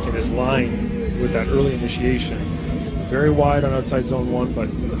line with that early initiation. Very wide on outside zone 1, but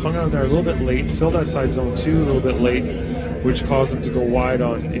hung on there a little bit late. Filled outside zone 2 a little bit late, which caused him to go wide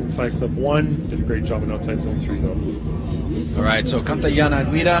on inside clip 1. Did a great job on outside zone 3 though. All right, so Kanta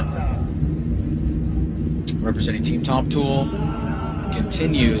Yanaguida, representing Team Top Tool.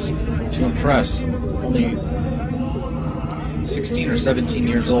 continues to impress. Only 16 or 17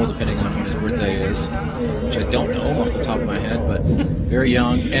 years old, depending on when his birthday is, which I don't know off the top of my head, but very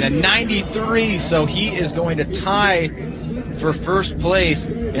young. And a 93, so he is going to tie for first place.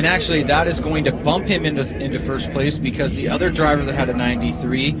 And actually, that is going to bump him into first place, because the other driver that had a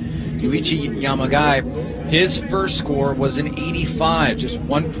 93, Yuichi Yamagai, his first score was an 85, just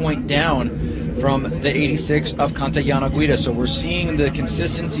 1 point down from the 86 of Kanta Yanaguida. So we're seeing the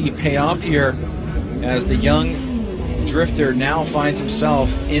consistency pay off here as the young drifter now finds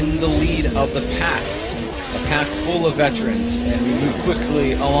himself in the lead of the pack, a pack full of veterans. And we move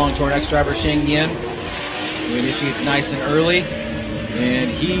quickly along to our next driver, Sheng Yin, who initiates nice and early, and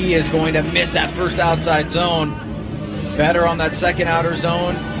he is going to miss that first outside zone. Better on that second outer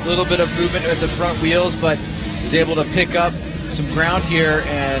zone, a little bit of movement at the front wheels, but is able to pick up some ground here,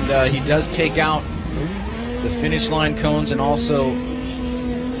 and he does take out the finish line cones and also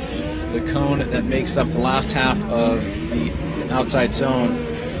the cone that makes up the last half of the outside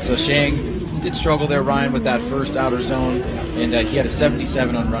zone. So Sheng did struggle there, Ryan, with that first outer zone, and he had a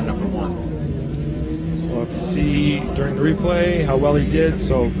 77 on run number 1. So let's see during the replay how well he did.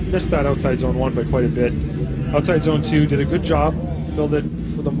 So missed that outside zone 1 by quite a bit. Outside zone 2 did a good job, filled it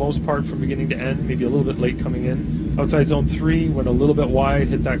for the most part from beginning to end, maybe a little bit late coming in. Outside zone 3 went a little bit wide,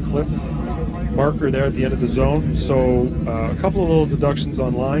 hit that clip marker there at the end of the zone. So a couple of little deductions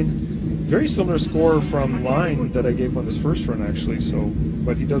on line. Very similar score from line that I gave him on his first run, actually. So,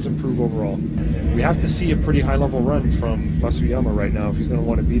 but he does improve overall. We have to see a pretty high-level run from Masuyama right now if he's going to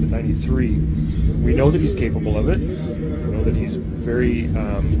want to beat a 93. We know that he's capable of it. We know that he's very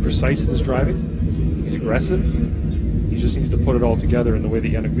precise in his driving. He's aggressive. He just needs to put it all together in the way that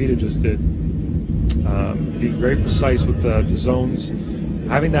Yanaguida just did. Being very precise with the zones,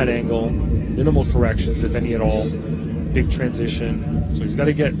 having that angle, minimal corrections, if any at all, big transition. So he's got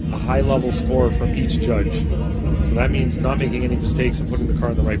to get a high-level score from each judge. So that means not making any mistakes and putting the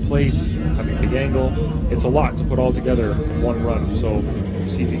car in the right place, having a big angle. It's a lot to put all together in one run. So we'll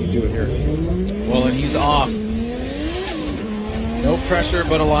see if he can do it here. Well, and he's off. No pressure,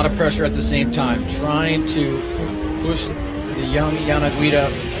 but a lot of pressure at the same time. Trying to push the young Yanaguida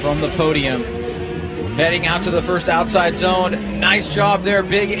from the podium. Heading out to the first outside zone. Nice job there,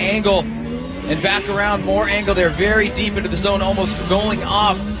 big angle. And back around, more angle there, very deep into the zone, almost going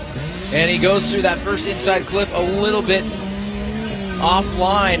off. And he goes through that first inside clip a little bit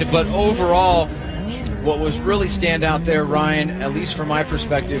offline, but overall, what was really stand out there, Ryan, at least from my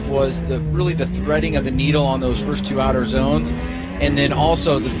perspective, was really the threading of the needle on those first two outer zones, and then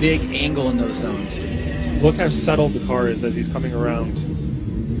also the big angle in those zones. Look how settled the car is as he's coming around.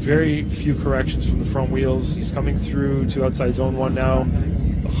 Very few corrections from the front wheels. He's coming through to outside zone 1 now.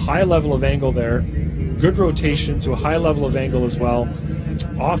 A high level of angle there. Good rotation to a high level of angle as well.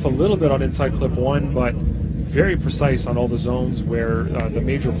 Off a little bit on inside clip 1, but very precise on all the zones where the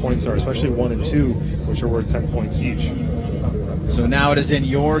major points are, especially 1 and 2, which are worth 10 points each. So now it is in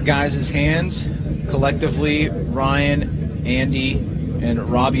your guys' hands, collectively, Ryan, Andy, and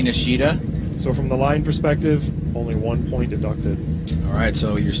Robbie Nishida. So from the line perspective, only 1 point deducted. All right,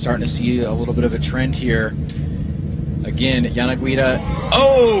 so you're starting to see a little bit of a trend here. Again, Yanaguida,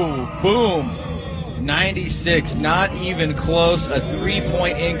 oh, boom, 96, not even close, a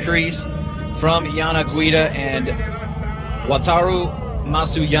 3-point increase from Yanaguida, and Wataru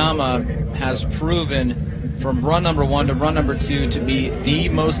Masuyama has proven from run number 1 to run number 2 to be the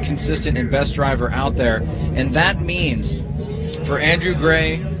most consistent and best driver out there. And that means for Andrew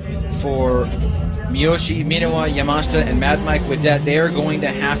Gray, for Miyoshi, Minawa, Yamashita, and Mad Mike Wedette, they are going to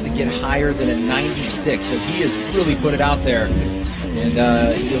have to get higher than a 96. So he has really put it out there. And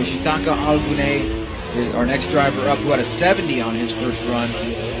Yoshitaka Algune is our next driver up, who had a 70 on his first run.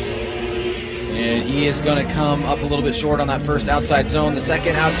 And he is going to come up a little bit short on that first outside zone. The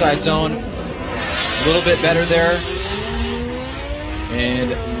second outside zone, a little bit better there.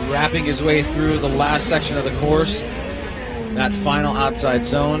 And wrapping his way through the last section of the course, that final outside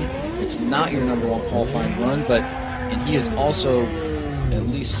zone. It's not your number 1 qualifying run, and he is also at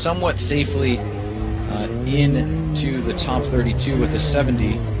least somewhat safely into the top 32 with a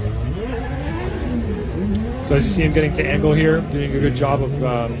 70. So as you see him getting to angle here, doing a good job of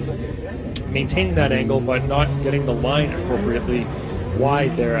maintaining that angle, but not getting the line appropriately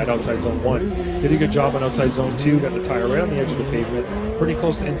wide there at outside zone 1. Did a good job on outside zone 2, got the tire right on the edge of the pavement, pretty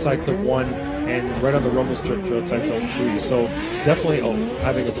close to inside clip 1, and right on the rumble strip to outside zone 3. So definitely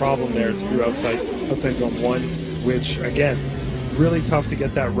having a problem there through outside zone 1, which again, really tough to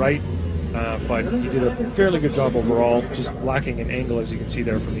get that right, but he did a fairly good job overall, just lacking in angle, as you can see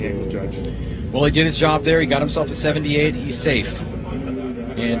there from the angle judge. Well, he did his job there. He got himself a 78. He's safe.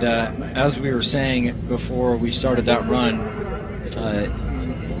 And as we were saying before we started that run,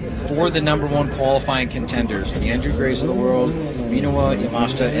 for the number one qualifying contenders, the Andrew Grays of the world, Minowa,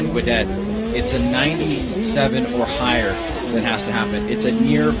 Yamashita, and Guedet, it's a 97 or higher that has to happen. It's a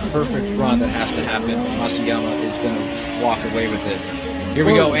near perfect run that has to happen. Masuyama is going to walk away with it. Here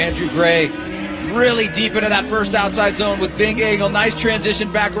we go, Andrew Gray, really deep into that first outside zone with big angle. Nice transition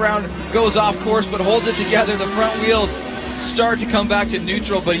back around, goes off course, but holds it together. The front wheels start to come back to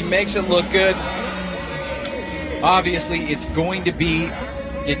neutral, but he makes it look good. Obviously, it's going to be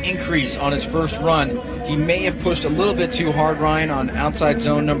an increase on his first run. He may have pushed a little bit too hard, Ryan, on outside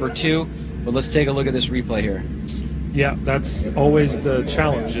zone number 2, but let's take a look at this replay here. Yeah, that's always the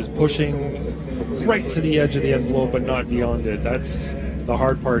challenge, is pushing right to the edge of the envelope but not beyond it. That's the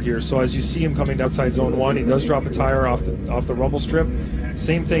hard part here. So as you see him coming outside zone 1, he does drop a tire off the rumble strip.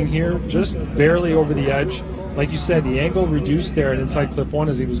 Same thing here, just barely over the edge. Like you said, the angle reduced there at inside clip 1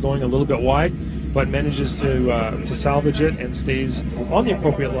 as he was going a little bit wide, but manages to salvage it and stays on the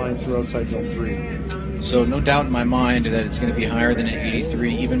appropriate line through outside zone 3. So no doubt in my mind that it's going to be higher than an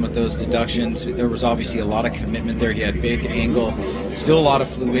 83, even with those deductions. There was obviously a lot of commitment there. He had big angle, still a lot of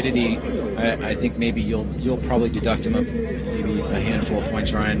fluidity. I think maybe you'll probably deduct him maybe a handful of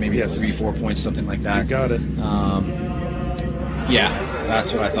points, Ryan, maybe 3-4 points, something like that. You got it. Yeah,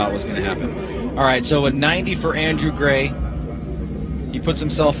 that's what I thought was going to happen. All right, so a 90 for Andrew Gray. He puts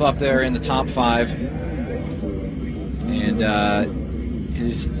himself up there in the top 5. And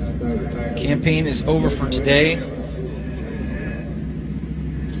his campaign is over for today.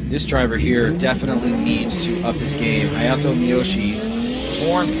 This driver here definitely needs to up his game. Hayato Miyoshi,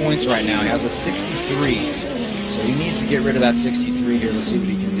 4 points right now. He has a 63. So he needs to get rid of that 63 here. Let's see what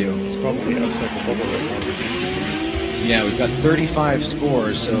he can do. It's probably outside the bubble right now. Yeah, we've got 35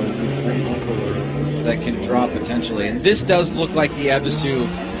 scores, so that can drop potentially. And this does look like the Ebisu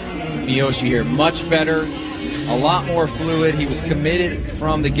Miyoshi here. Much better, a lot more fluid. He was committed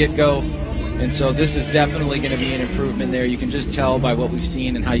from the get-go, and so this is definitely going to be an improvement there. You can just tell by what we've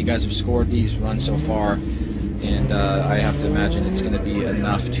seen and how you guys have scored these runs so far. And I have to imagine it's going to be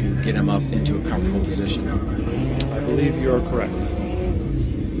enough to get him up into a comfortable position. I believe you are correct.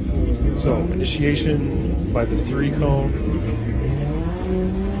 So, initiation by the 3 cone.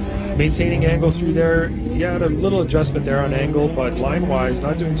 Maintaining angle through there. He had a little adjustment there on angle, but line-wise,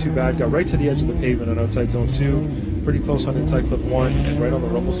 not doing too bad. Got right to the edge of the pavement on outside zone 2. Pretty close on inside clip 1, and right on the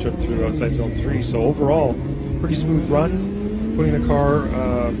rumble strip through outside zone 3. So overall, pretty smooth run. Putting the car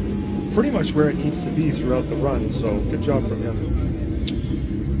pretty much where it needs to be throughout the run. So good job from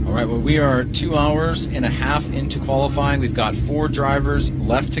him. All right, well, we are 2 hours and a half into qualifying. We've got 3 drivers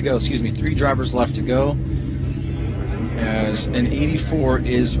left to go. As an 84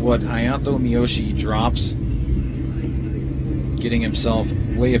 is what Hayato Miyoshi drops, getting himself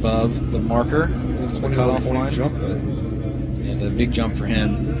way above the marker, the cutoff line. And a big jump for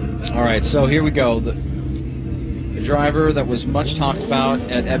him. All right, so here we go. The driver that was much talked about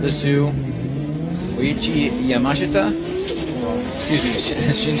at Ebisu, Koichi Yamashita. Excuse me,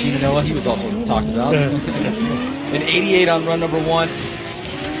 Shinji Minowa, he was also talked about. An 88 on run number 1.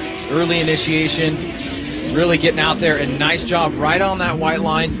 Early initiation, really getting out there, and nice job right on that white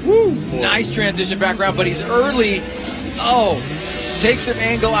line. Woo! Nice transition background, but he's early. Oh, takes some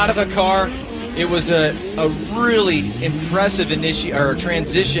angle out of the car. It was a really impressive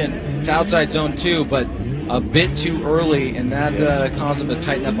transition to outside zone 2, but a bit too early, and that caused him to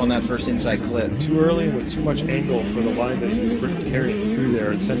tighten up on that first inside clip. Too early with too much angle for the line that he was carrying through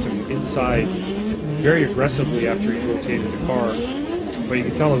there. It sent him inside very aggressively after he rotated the car. But you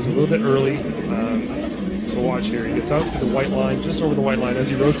can tell it was a little bit early. So watch here. He gets out to the white line, just over the white line. As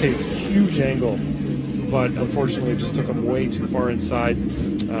he rotates, huge angle. But unfortunately, it just took him way too far inside.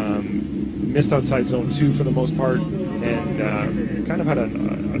 Missed outside zone 2 for the most part. And kind of had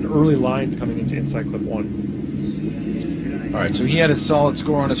an early line coming into inside clip 1. All right, so he had a solid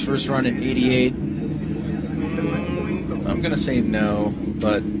score on his first run in 88. I'm going to say no,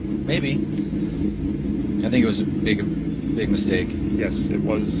 but maybe. I think it was a big mistake. Yes, it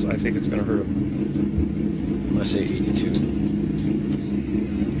was. I think it's going to hurt him. I'm going to say 82.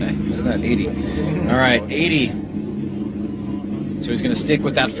 Okay, look at that, 80. All right, 80. So he's going to stick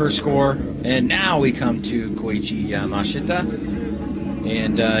with that first score. And now we come to Koichi Yamashita.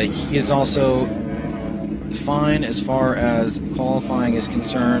 And he is also fine as far as qualifying is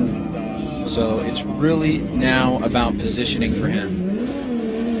concerned. So it's really now about positioning for him.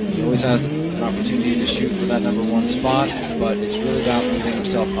 He always has an opportunity to shoot for that number 1 spot, but it's really about moving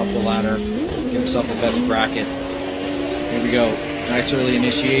himself up the ladder, give himself the best bracket. Here we go. Nice early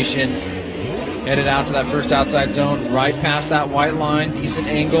initiation. Headed out to that first outside zone, right past that white line. Decent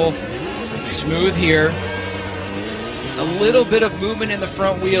angle. Smooth here. A little bit of movement in the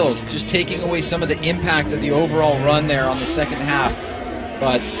front wheels, just taking away some of the impact of the overall run there on the second half.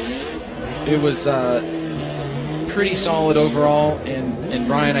 But it was pretty solid overall. And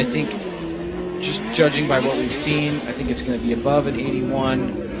Ryan, I think, just judging by what we've seen, I think it's going to be above an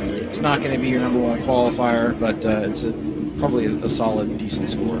 81. It's not going to be your number one qualifier, but it's probably a solid, decent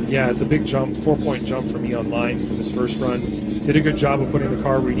score. Yeah, it's a big jump, 4-point jump for me on line from his first run. Did a good job of putting the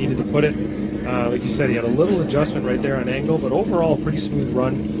car where he needed to put it. Like you said, he had a little adjustment right there on angle, but overall, pretty smooth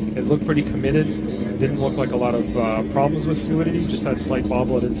run. It looked pretty committed. Didn't look like a lot of problems with fluidity, just that slight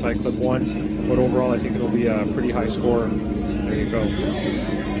bobble at inside clip 1. But overall, I think it'll be a pretty high score. There you go.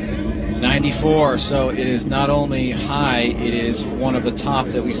 94, so it is not only high, it is one of the top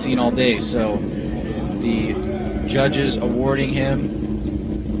that we've seen all day. So the judges awarding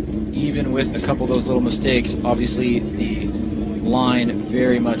him, even with a couple of those little mistakes, obviously the line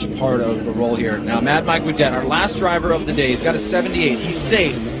very much part of the role here. Now, Mad Mike Woodette, our last driver of the day, he's got a 78. He's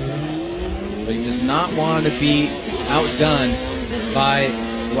safe, but he does not want to be outdone by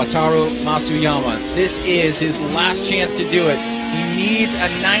Wataru Masuyama. This is his last chance to do it. He needs a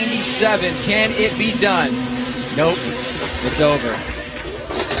 97. Can it be done? Nope. It's over.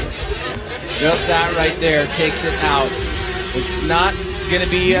 Just that right there takes it out. It's not going to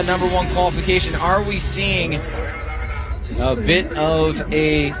be a number one qualification. Are we seeing a bit of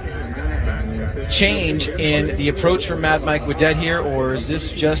a change in the approach from Mad Mike Woodette here, or is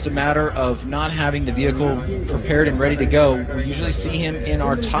this just a matter of not having the vehicle prepared and ready to go? We usually see him in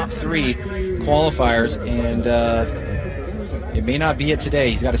our top 3 qualifiers, and it may not be it today.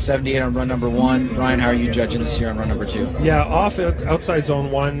 He's got a 78 on run number 1. Ryan, how are you judging this here on run number 2? Yeah, off outside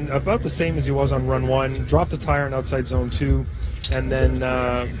zone 1, about the same as he was on run 1. Dropped the tire on outside zone 2, and then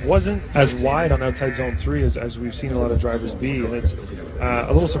wasn't as wide on outside zone 3 as we've seen a lot of drivers be. And it's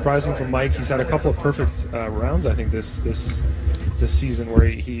a little surprising for Mike. He's had a couple of perfect rounds, I think, this season, where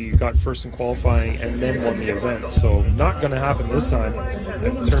he got first in qualifying and then won the event. So not going to happen this time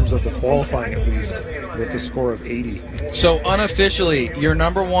in terms of the qualifying, at least, with a score of 80. So unofficially, your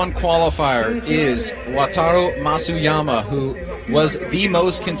number one qualifier is Wataru Masuyama, who was the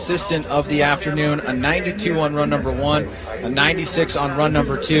most consistent of the afternoon. A 92 on run number 1, a 96 on run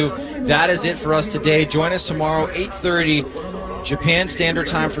number 2. That is it for us today. Join us tomorrow, 8:30. Japan Standard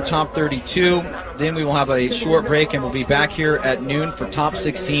Time for Top 32. Then we will have a short break, and we'll be back here at noon for Top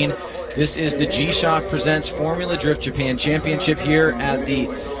 16. This is the G-Shock Presents Formula Drift Japan Championship here at the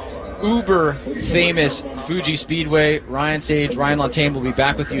uber famous Fuji Speedway. Ryan Sage, Ryan Latain will be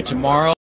back with you tomorrow.